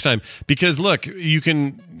back next time. Because, look, you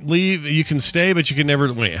can leave. You can stay, but you can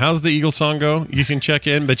never... Wait, how's the Eagle song go? You can check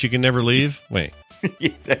in, but you can never leave? Wait.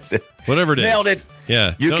 Yeah, that's it. Whatever it is. Nailed it.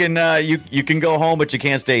 Yeah. You can go home, but you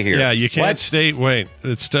can't stay here. Yeah, you can't stay. Wait,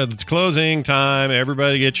 it's closing time.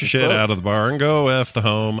 Everybody get your shit out of the bar and go F the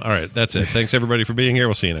home. All right, that's it. Thanks, everybody, for being here.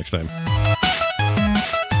 We'll see you next time.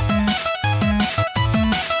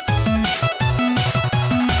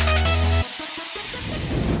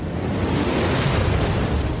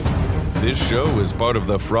 This show is part of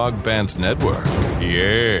the Frog Pants Network.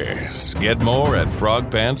 Yes. Get more at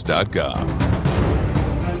frogpants.com.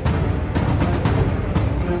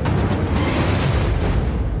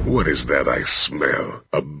 What is that I smell?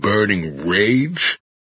 A burning rage?